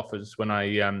job offers when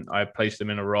I placed them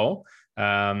in a role.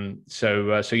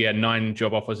 So yeah, 9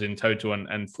 job offers in total,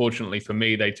 and fortunately for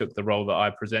me, they took the role that I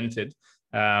presented.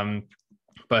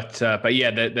 But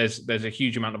yeah, there's a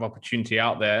huge amount of opportunity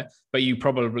out there, but you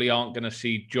probably aren't going to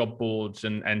see job boards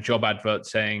and job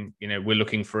adverts saying, we're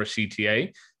looking for a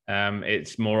CTA.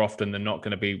 It's more often than not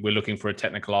going to be, we're looking for a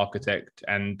technical architect,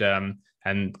 and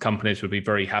companies would be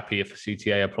very happy if a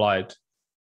CTA applied.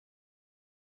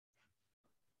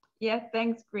 Yeah,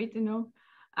 thanks. Great to know.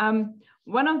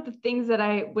 One of the things that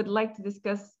I would like to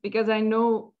discuss, because I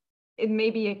know it may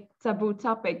be a taboo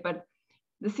topic, but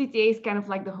the CTA is kind of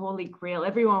like the holy grail.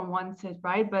 Everyone wants it,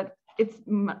 right? But it's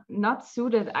not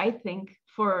suited, I think,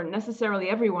 for necessarily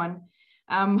everyone.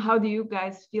 How do you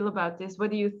guys feel about this? What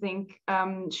do you think?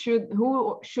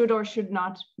 Who should or should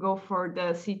not go for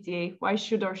the CTA? Why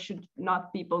should or should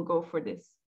not people go for this?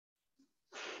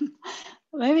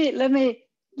 Let me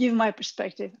give my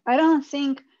perspective. I don't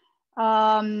think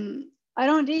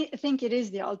it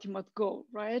is the ultimate goal,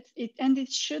 right? And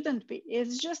it shouldn't be.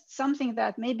 It's just something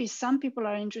that maybe some people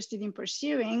are interested in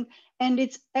pursuing, and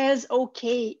it's as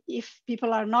okay if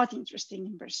people are not interested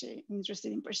in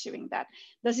pursuing that.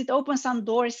 Does it open some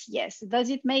doors? Yes. Does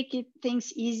it make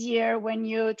things easier when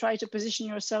you try to position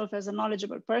yourself as a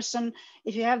knowledgeable person?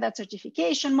 If you have that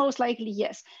certification, most likely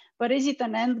yes. But is it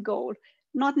an end goal?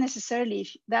 Not necessarily,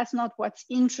 if that's not what's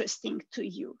interesting to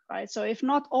you, right? So if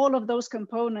not all of those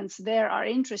components there are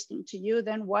interesting to you,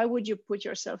 then why would you put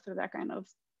yourself through that kind of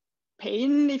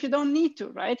pain if you don't need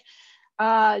to, right?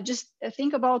 Just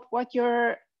think about what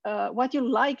you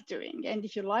like doing. And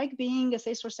if you like being a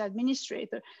Salesforce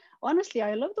administrator, honestly,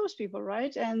 I love those people,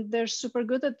 right? And they're super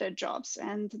good at their jobs,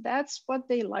 and that's what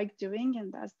they like doing,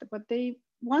 and that's what they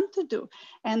want to do.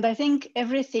 And I think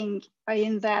everything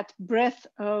in that breadth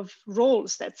of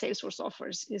roles that Salesforce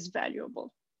offers is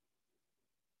valuable.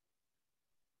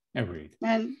 Agreed.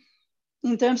 And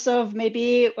in terms of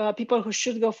maybe people who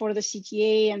should go for the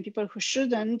CTA and people who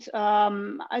shouldn't,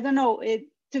 I don't know.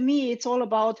 To me, it's all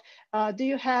about, do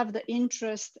you have the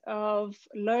interest of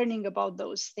learning about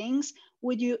those things?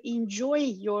 Would you enjoy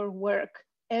your work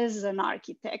as an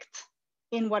architect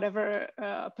in whatever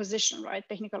position, right?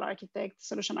 Technical architect,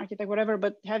 solution architect, whatever,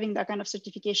 but having that kind of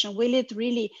certification, will it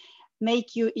really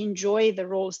make you enjoy the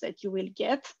roles that you will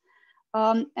get?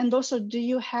 And also, do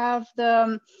you have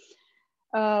the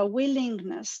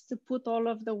willingness to put all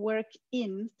of the work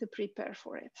in to prepare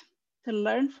for it, to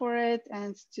learn for it,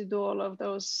 and to do all of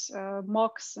those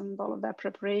mocks and all of that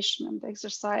preparation and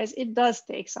exercise? It does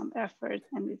take some effort,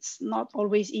 and it's not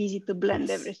always easy to blend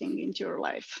everything into your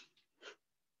life.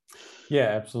 Yeah,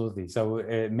 absolutely. So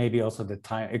maybe also the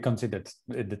time, considered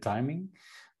the timing,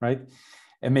 right?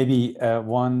 And maybe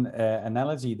one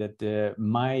analogy that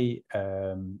my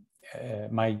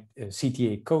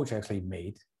CTA coach actually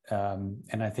made,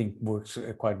 and I think works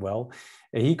quite well.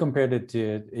 He compared it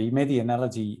to, he made the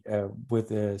analogy with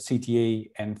the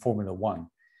CTA and Formula One.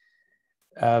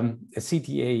 A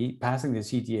CTA, passing the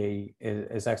CTA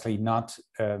is actually not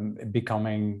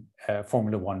becoming a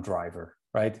Formula One driver,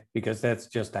 right? Because that's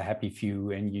just a happy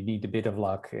few, and you need a bit of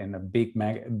luck and a big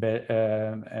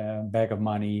bag of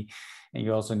money. And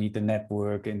you also need the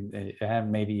network and have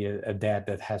maybe a dad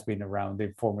that has been around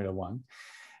in Formula One.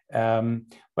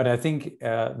 But I think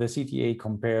the CTA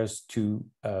compares to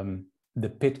the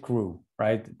pit crew,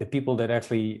 right? The people that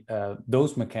actually,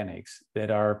 those mechanics that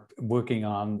are working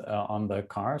on the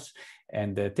cars,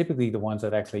 and typically the ones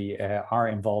that actually are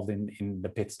involved in the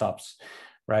pit stops,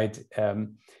 right?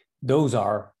 Those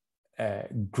are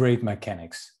great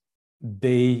mechanics.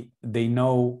 They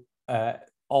know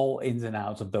all ins and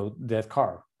outs of that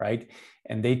car, right?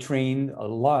 And they train a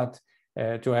lot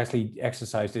to actually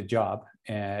exercise the job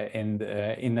in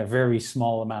a very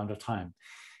small amount of time,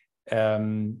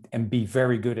 and be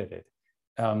very good at it.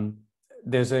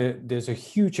 There's a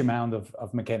huge amount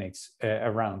of mechanics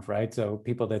around, right? So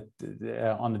people that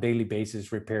on a daily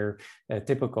basis repair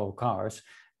typical cars,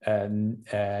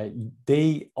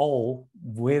 they all,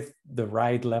 with the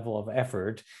right level of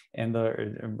effort and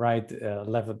the right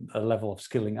level of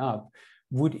skilling up,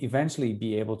 would eventually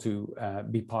be able to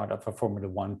be part of a Formula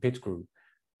One pit crew.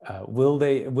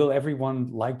 Will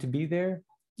everyone like to be there?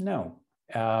 No.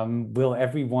 Will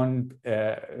everyone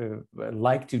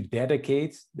like to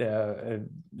dedicate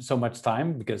so much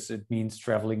time, because it means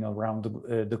traveling around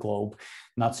the globe,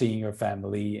 not seeing your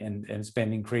family, and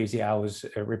spending crazy hours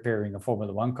repairing a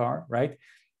Formula One car, right?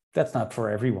 That's not for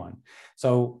everyone.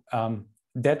 So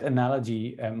that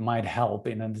analogy might help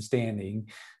in understanding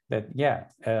that, yeah,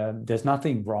 there's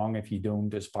nothing wrong if you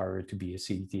don't aspire to be a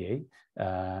CTA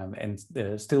and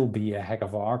still be a heck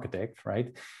of an architect,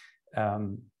 right?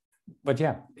 But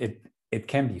yeah, it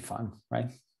can be fun, right?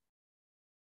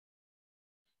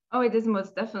 Oh, it is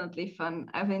most definitely fun.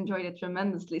 I've enjoyed it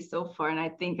tremendously so far, and I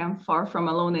think I'm far from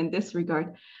alone in this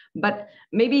regard. But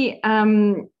maybe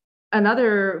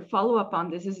another follow-up on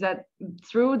this is that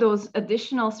through those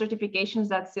additional certifications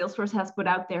that Salesforce has put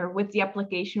out there with the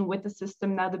application, with the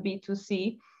system, now the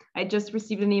B2C, I just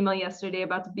received an email yesterday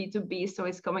about the B2B, so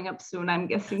it's coming up soon, I'm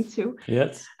guessing too.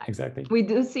 Yes, exactly. We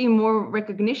do see more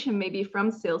recognition maybe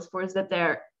from Salesforce that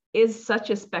there is such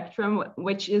a spectrum,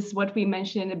 which is what we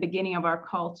mentioned in the beginning of our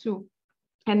call too.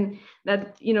 And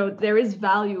that, you know, there is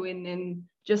value in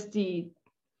just the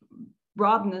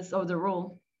broadness of the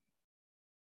role.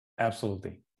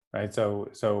 Absolutely. Right. So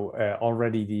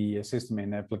already the system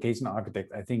and application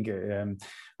architect, I think,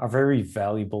 are very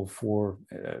valuable for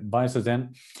buyers. So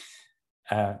then,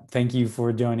 thank you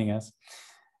for joining us.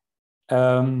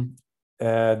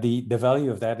 The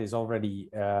value of that is already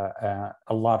a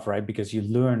lot, right? Because you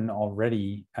learn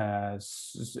already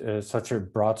such a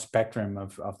broad spectrum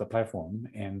of the platform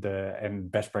and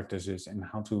best practices and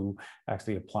how to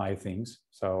actually apply things.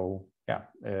 So yeah,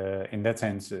 in that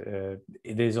sense,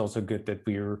 it is also good that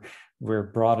we're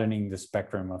broadening the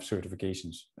spectrum of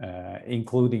certifications,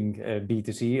 including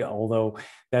B2C, although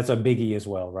that's a biggie as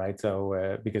well, right?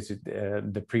 So because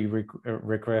the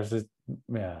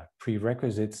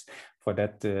prerequisites for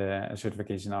that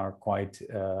certification are quite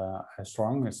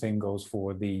strong. The same goes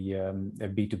for the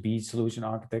B2B solution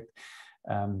architect.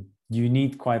 You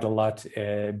need quite a lot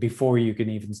before you can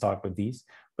even start with these.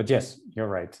 But yes, you're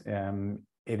right.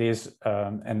 It is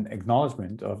an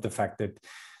acknowledgement of the fact that,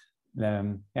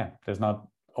 yeah, there's not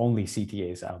only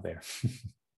CTAs out there.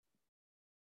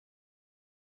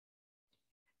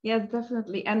 Yes,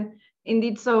 definitely. And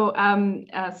indeed, so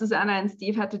Susanna and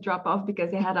Steve had to drop off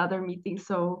because they had other meetings.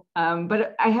 So,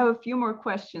 but I have a few more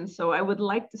questions. So I would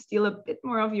like to steal a bit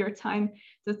more of your time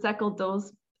to tackle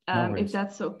those, if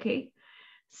that's okay.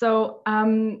 So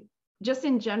just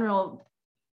in general,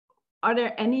 are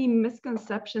there any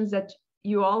misconceptions that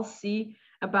you all see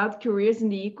about careers in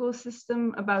the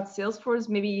ecosystem, about Salesforce?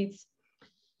 Maybe it's,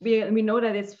 we know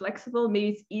that it's flexible, maybe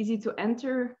it's easy to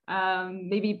enter,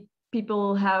 maybe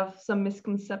people have some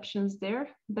misconceptions there.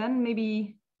 Ben,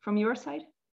 maybe from your side?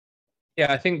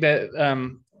 Yeah, I think that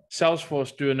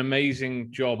Salesforce do an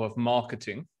amazing job of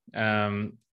marketing.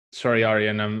 Sorry,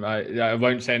 Arjan, I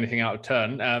won't say anything out of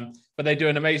turn, but they do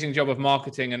an amazing job of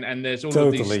marketing, and there's all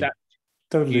of these stats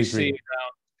you see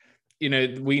around, you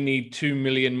know, we need 2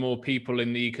 million more people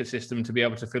in the ecosystem to be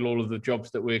able to fill all of the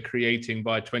jobs that we're creating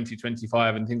by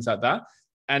 2025 and things like that.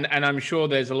 And I'm sure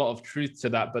there's a lot of truth to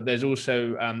that, but there's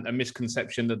also a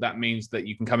misconception that that means that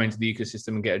you can come into the ecosystem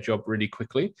and get a job really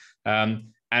quickly.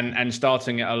 And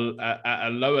starting at a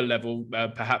lower level,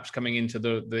 perhaps coming into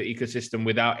the ecosystem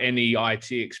without any IT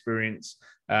experience,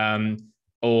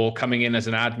 or coming in as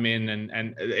an admin,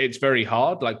 and it's very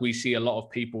hard. Like, we see a lot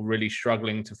of people really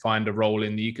struggling to find a role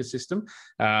in the ecosystem.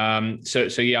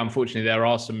 So yeah, unfortunately, there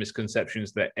are some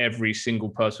misconceptions that every single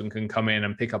person can come in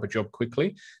and pick up a job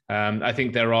quickly. I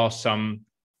think there are some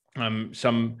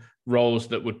roles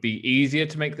that would be easier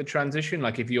to make the transition.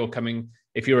 Like, if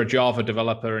you're a Java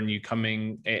developer and you're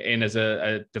coming in as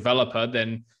a developer,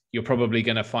 then you're probably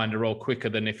going to find a role quicker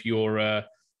than if you're a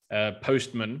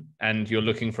postman and you're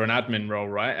looking for an admin role,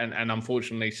 right? And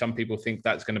unfortunately, some people think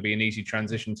that's going to be an easy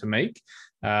transition to make.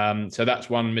 So that's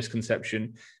one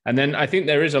misconception. And then I think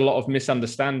there is a lot of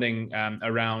misunderstanding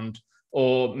around,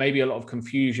 or maybe a lot of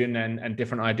confusion and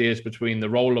different ideas between the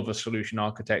role of a solution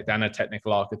architect and a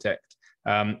technical architect,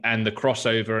 and the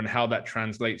crossover and how that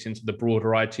translates into the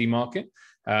broader IT market.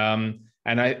 And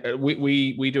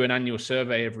we do an annual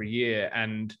survey every year,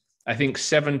 and I think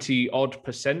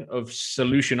 70% of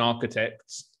solution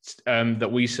architects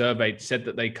that we surveyed said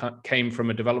that they came from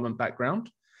a development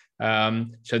background.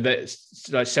 So that's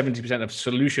like 70% of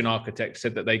solution architects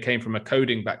said that they came from a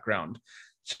coding background.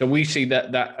 So we see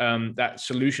that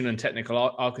solution and technical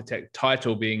architect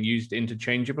title being used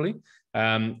interchangeably.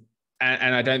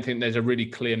 And I don't think there's a really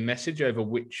clear message over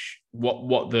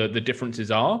what the differences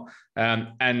are.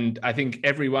 And I think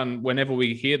everyone, whenever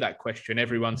we hear that question,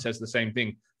 everyone says the same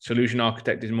thing. Solution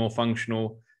architect is more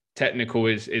functional, technical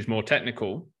is more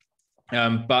technical.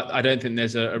 But I don't think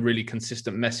there's a really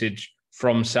consistent message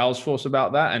from Salesforce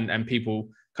about that. And people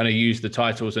kind of use the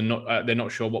titles and they're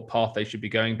not sure what path they should be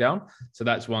going down. So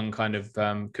that's one kind of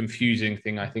confusing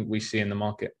thing I think we see in the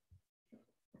market.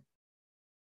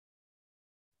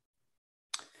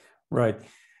 Right.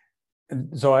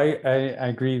 So I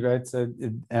agree, right? So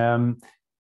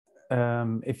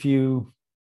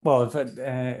if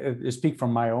I speak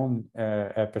from my own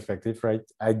perspective, right?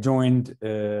 I joined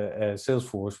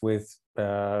Salesforce with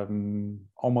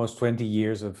almost 20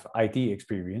 years of IT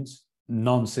experience,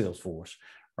 non-Salesforce,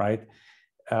 right?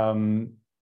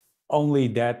 Only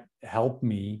that helped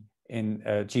me in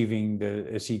achieving the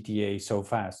CTA so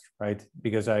fast, right?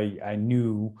 Because I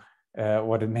knew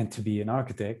what it meant to be an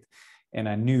architect, and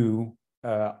I knew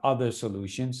other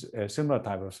solutions, similar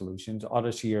type of solutions,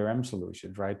 other CRM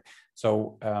solutions, right?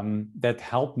 So that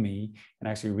helped me in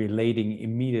actually relating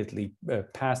immediately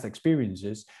past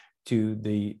experiences to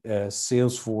the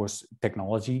Salesforce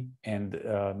technology and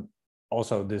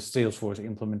also the Salesforce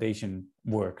implementation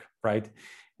work, right?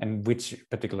 And which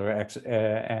particular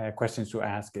questions to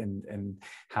ask and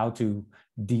how to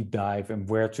deep dive and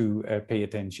where to pay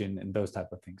attention and those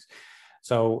type of things.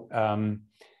 So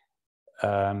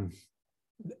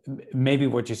maybe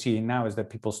what you see now is that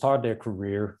people start their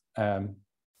career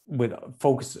with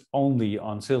focus only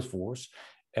on Salesforce,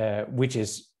 which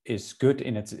is good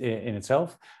in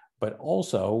itself, but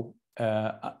also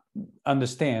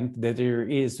understand that there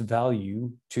is value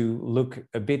to look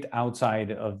a bit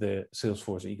outside of the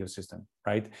Salesforce ecosystem,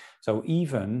 right? So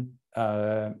even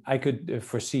I could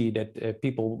foresee that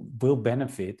people will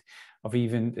benefit of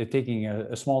even taking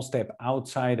a small step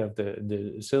outside of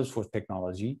the Salesforce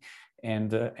technology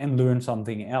and learn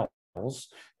something else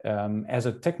as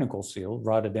a technical skill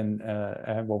rather than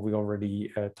what we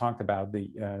already talked about,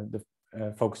 the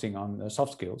focusing on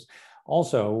soft skills.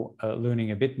 Also learning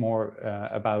a bit more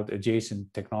about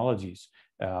adjacent technologies,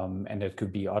 and that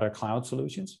could be other cloud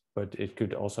solutions, but it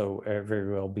could also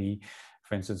very well be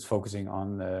for instance, focusing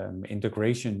on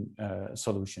integration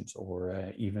solutions,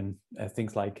 or even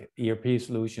things like ERP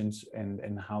solutions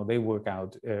and how they work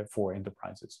out for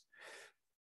enterprises.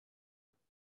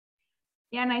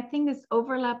 Yeah, and I think this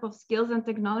overlap of skills and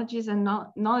technologies and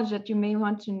knowledge that you may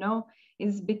want to know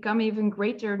is become even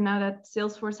greater now that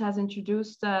Salesforce has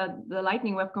introduced the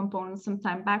Lightning Web Components some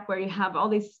time back, where you have all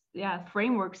these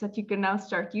frameworks that you can now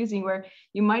start using, where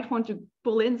you might want to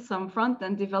pull in some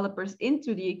front-end developers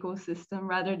into the ecosystem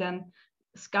rather than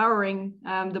scouring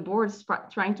the boards,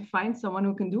 trying to find someone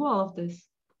who can do all of this.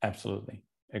 Absolutely,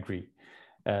 agree.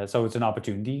 So it's an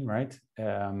opportunity, right?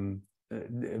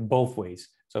 Both ways.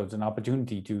 So it's an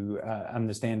opportunity to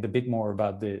understand a bit more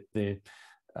about the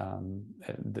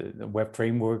web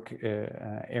framework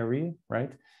area,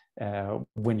 right?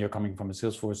 When you're coming from a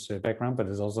Salesforce background, but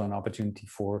there's also an opportunity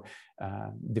for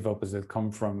developers that come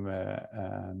from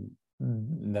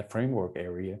that framework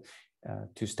area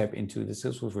to step into the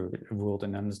Salesforce world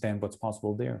and understand what's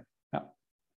possible there. Yeah.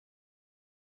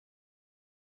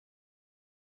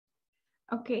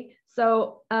 Okay,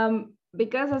 so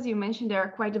because as you mentioned, there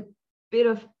are quite a bit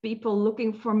of people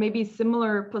looking for maybe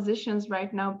similar positions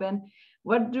right now, Ben,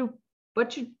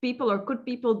 what should people or could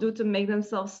people do to make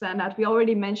themselves stand out? We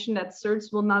already mentioned that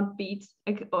certs will not beat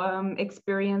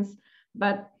experience,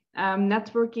 but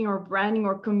networking or branding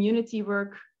or community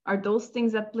work, are those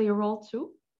things that play a role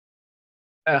too?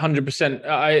 100%.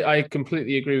 I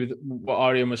completely agree with what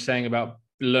Arjan was saying about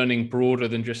learning broader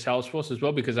than just Salesforce as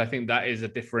well, because I think that is a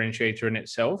differentiator in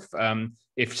itself.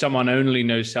 If someone only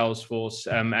knows Salesforce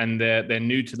and they're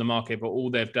new to the market, but all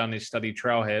they've done is study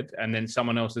Trailhead, and then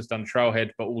someone else has done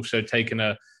Trailhead but also taken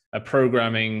a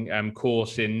programming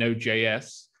course in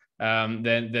Node.js,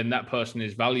 then that person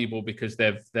is valuable because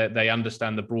they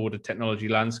understand the broader technology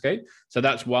landscape. So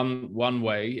that's one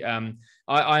way.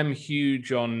 I'm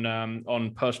huge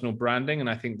on personal branding, and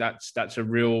I think that's a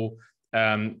real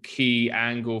key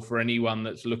angle for anyone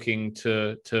that's looking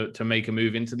to make a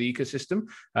move into the ecosystem.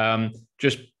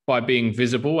 Just by being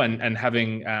visible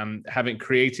and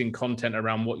creating content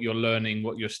around what you're learning,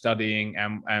 what you're studying,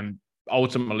 and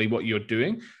ultimately what you're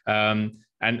doing.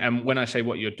 And when I say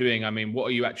what you're doing, I mean, what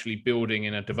are you actually building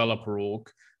in a developer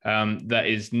org that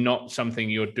is not something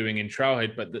you're doing in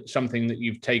Trailhead, but that's something that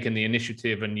you've taken the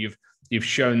initiative and you've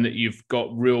shown that you've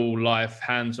got real life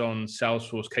hands-on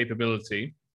Salesforce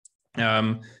capability.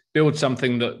 Build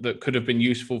something that could have been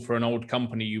useful for an old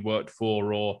company you worked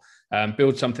for, or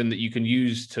build something that you can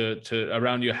use to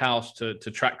around your house to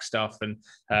track stuff. And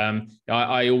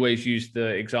I always use the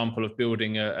example of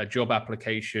building a job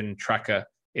application tracker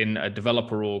in a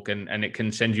developer org, and it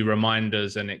can send you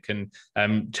reminders, and it can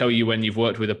tell you when you've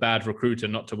worked with a bad recruiter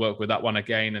not to work with that one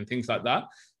again, and things like that.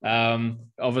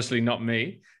 Obviously not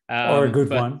me. Or a good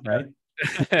one, right?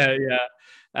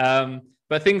 Yeah.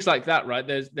 But things like that, right?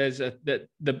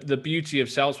 The beauty of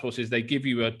Salesforce is they give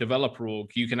you a developer org.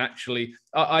 You can actually,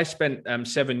 I spent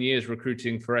 7 years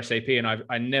recruiting for SAP, and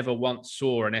I never once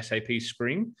saw an SAP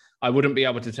screen. I wouldn't be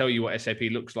able to tell you what SAP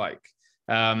looks like.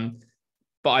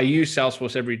 But I use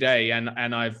Salesforce every day,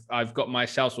 and I've got my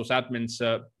Salesforce admin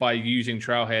cert by using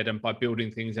Trailhead and by building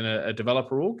things in a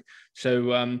developer org.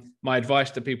 So my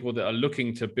advice to people that are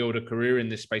looking to build a career in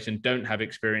this space and don't have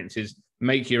experience is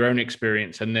make your own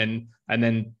experience, and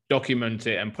then document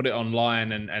it and put it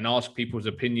online, and ask people's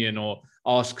opinion, or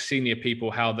ask senior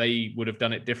people how they would have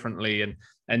done it differently.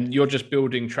 And you're just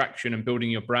building traction and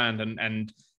building your brand.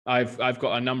 And I've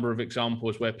got a number of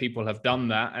examples where people have done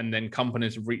that, and then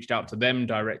companies have reached out to them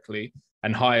directly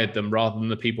and hired them, rather than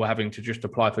the people having to just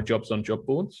apply for jobs on job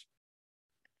boards.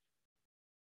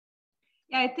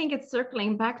 Yeah, I think it's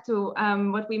circling back to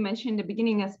what we mentioned in the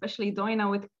beginning, especially Doina,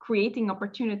 with creating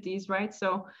opportunities, right?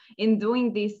 So in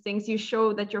doing these things, you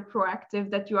show that you're proactive,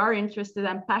 that you are interested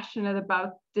and passionate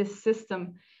about this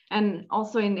system. And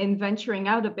also in venturing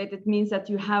out a bit, it means that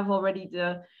you have already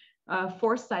the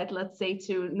foresight, let's say,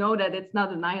 to know that it's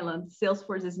not an island.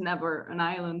 Salesforce is never an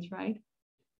island, right?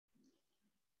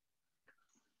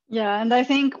 Yeah, and I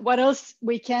think what else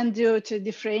we can do to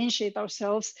differentiate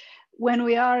ourselves when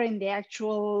we are in the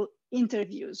actual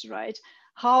interviews, right?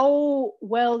 How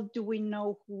well do we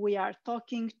know who we are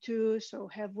talking to? So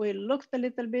have we looked a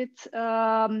little bit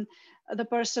the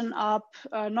person up,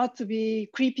 not to be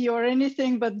creepy or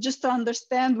anything, but just to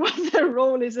understand what their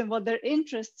role is and what their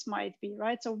interests might be,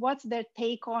 right? So what's their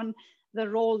take on the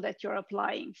role that you're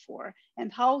applying for?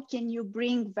 And how can you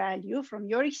bring value from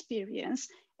your experience,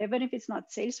 even if it's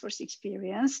not Salesforce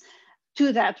experience,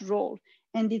 to that role?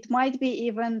 And it might be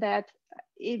even that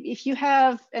if you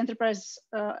have enterprise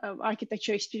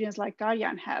architecture experience like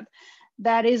Arjan had,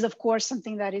 that is, of course,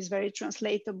 something that is very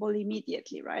translatable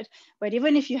immediately, right? But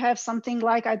even if you have something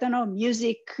like, I don't know,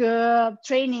 music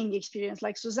training experience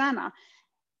like Susanna,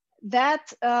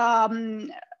 that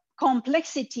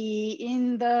complexity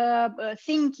in the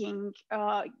thinking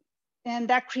and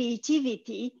that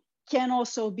creativity can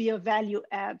also be a value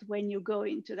add when you go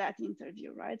into that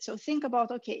interview, right? So think about,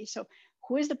 okay, so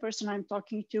who is the person I'm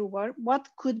talking to? What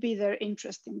could be their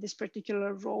interest in this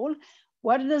particular role?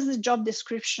 What does the job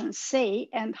description say?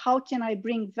 And how can I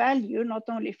bring value, not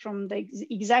only from the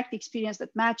exact experience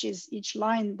that matches each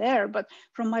line there, but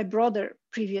from my broader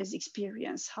previous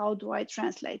experience? How do I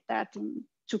translate that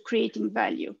into creating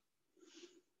value?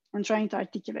 And trying to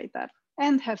articulate that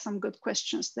and have some good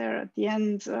questions there at the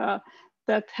end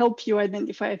that help you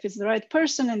identify if it's the right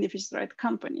person and if it's the right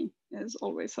company is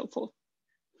always helpful.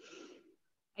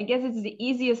 I guess it's the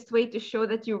easiest way to show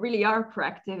that you really are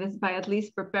proactive is by at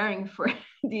least preparing for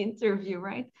the interview,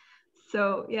 right?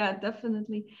 So yeah,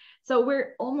 definitely. So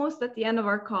we're almost at the end of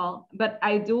our call, but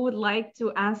I would like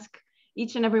to ask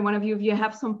each and every one of you if you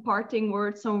have some parting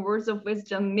words, some words of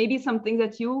wisdom, maybe something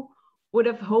that you would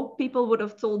have hoped people would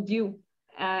have told you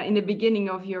in the beginning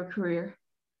of your career.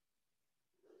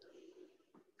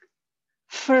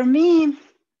 For me,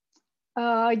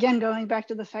 again, going back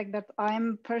to the fact that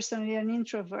I'm personally an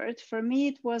introvert, for me,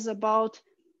 it was about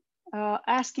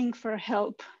asking for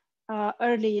help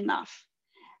early enough.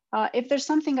 If there's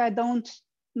something I don't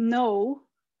know,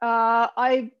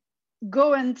 I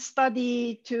go and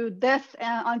study to death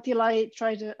until I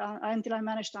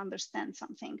manage to understand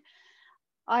something.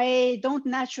 I don't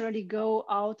naturally go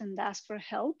out and ask for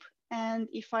help. And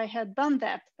if I had done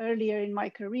that earlier in my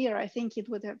career, I think it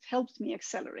would have helped me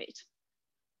accelerate.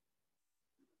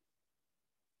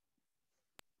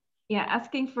 Yeah,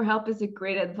 asking for help is a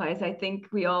great advice. I think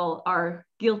we all are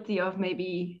guilty of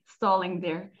maybe stalling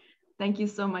there. Thank you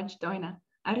so much, Doina.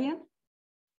 Arjan?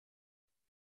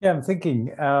 Yeah, I'm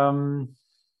thinking,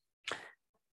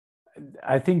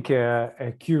 I think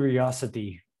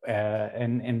curiosity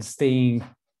and staying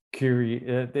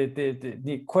curious,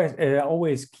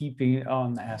 always keeping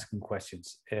on asking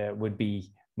questions would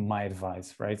be my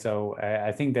advice, right? So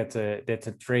I think that's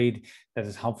a trait that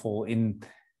is helpful in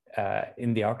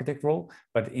the architect role,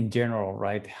 but in general,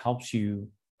 right, helps you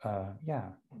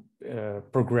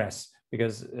progress,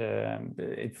 because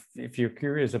if you're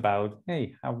curious about,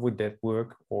 hey, how would that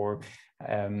work, or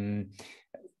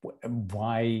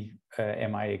why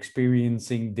am I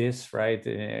experiencing this, right,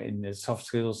 in the soft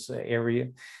skills area,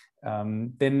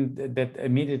 then that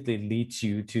immediately leads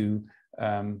you to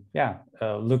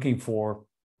looking for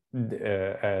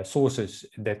sources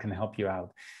that can help you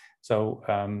out. So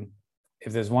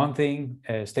if there's one thing,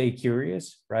 stay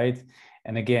curious, right?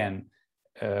 And again,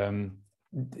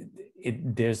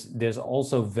 there's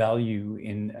also value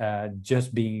in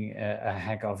just being a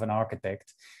heck of an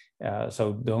architect.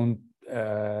 So don't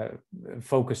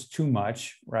focus too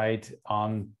much, right,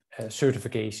 on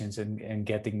certifications and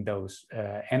getting those.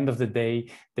 End of the day,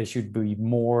 there should be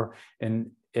more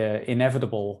an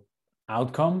inevitable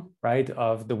outcome, right,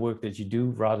 of the work that you do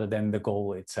rather than the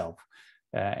goal itself.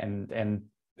 And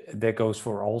that goes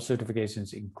for all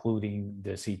certifications, including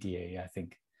the CTA, I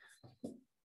think.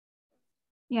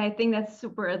 Yeah, I think that's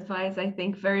super advice. I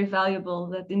think very valuable,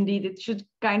 that indeed it should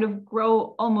kind of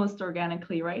grow almost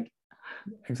organically, right?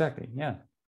 Exactly, yeah.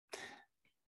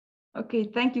 Okay,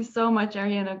 thank you so much,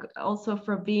 Arjan, also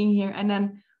for being here. And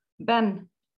then Ben,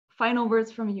 final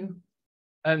words from you.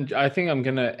 And I think I'm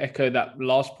going to echo that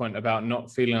last point about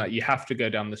not feeling like you have to go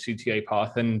down the CTA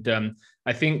path. And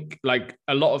I think like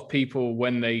a lot of people,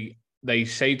 when they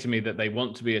say to me that they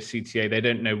want to be a CTA, they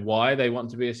don't know why they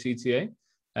want to be a CTA.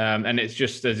 And it's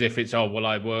just as if it's, oh, well,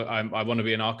 I want to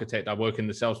be an architect. I work in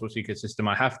the Salesforce ecosystem.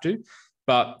 I have to.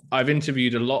 But I've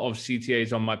interviewed a lot of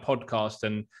CTAs on my podcast,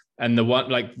 and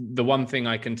the one thing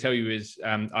I can tell you is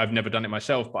I've never done it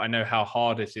myself, but I know how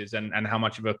hard it is and how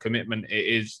much of a commitment it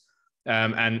is.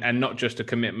 And not just a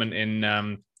commitment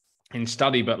in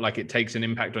study, but like it takes an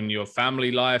impact on your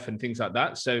family life and things like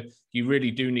that. So you really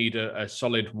do need a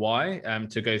solid why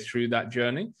to go through that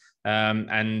journey.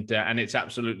 And it's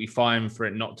absolutely fine for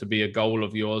it not to be a goal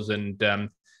of yours,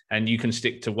 and you can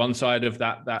stick to one side of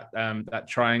that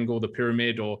triangle, the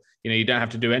pyramid, or you don't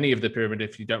have to do any of the pyramid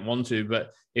if you don't want to.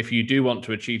 But if you do want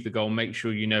to achieve the goal, make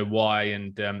sure you know why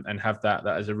and have that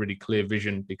as a really clear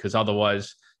vision, because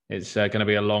otherwise it's going to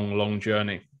be a long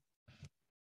journey.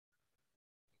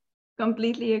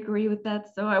 Completely agree with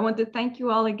that. So I want to thank you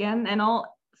all again, and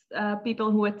all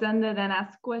people who attended and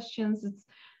asked questions. It's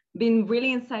been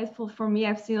really insightful for me.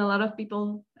 I've seen a lot of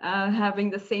people having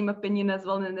the same opinion as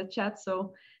well in the chat.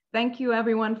 So thank you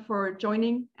everyone for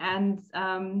joining. And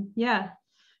yeah,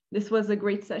 this was a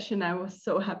great session. I was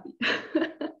so happy.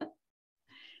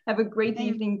 Have a great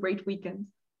evening, great weekend.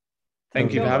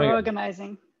 Thank you for having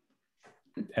organizing.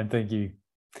 And thank you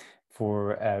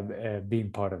for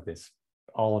being part of this,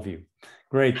 all of you.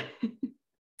 Great.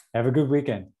 Have a good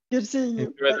weekend. Good seeing you.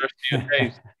 Enjoy the rest of your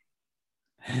days.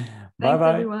 Bye-bye. Thanks,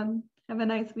 everyone. Have a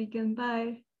nice weekend.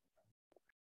 Bye.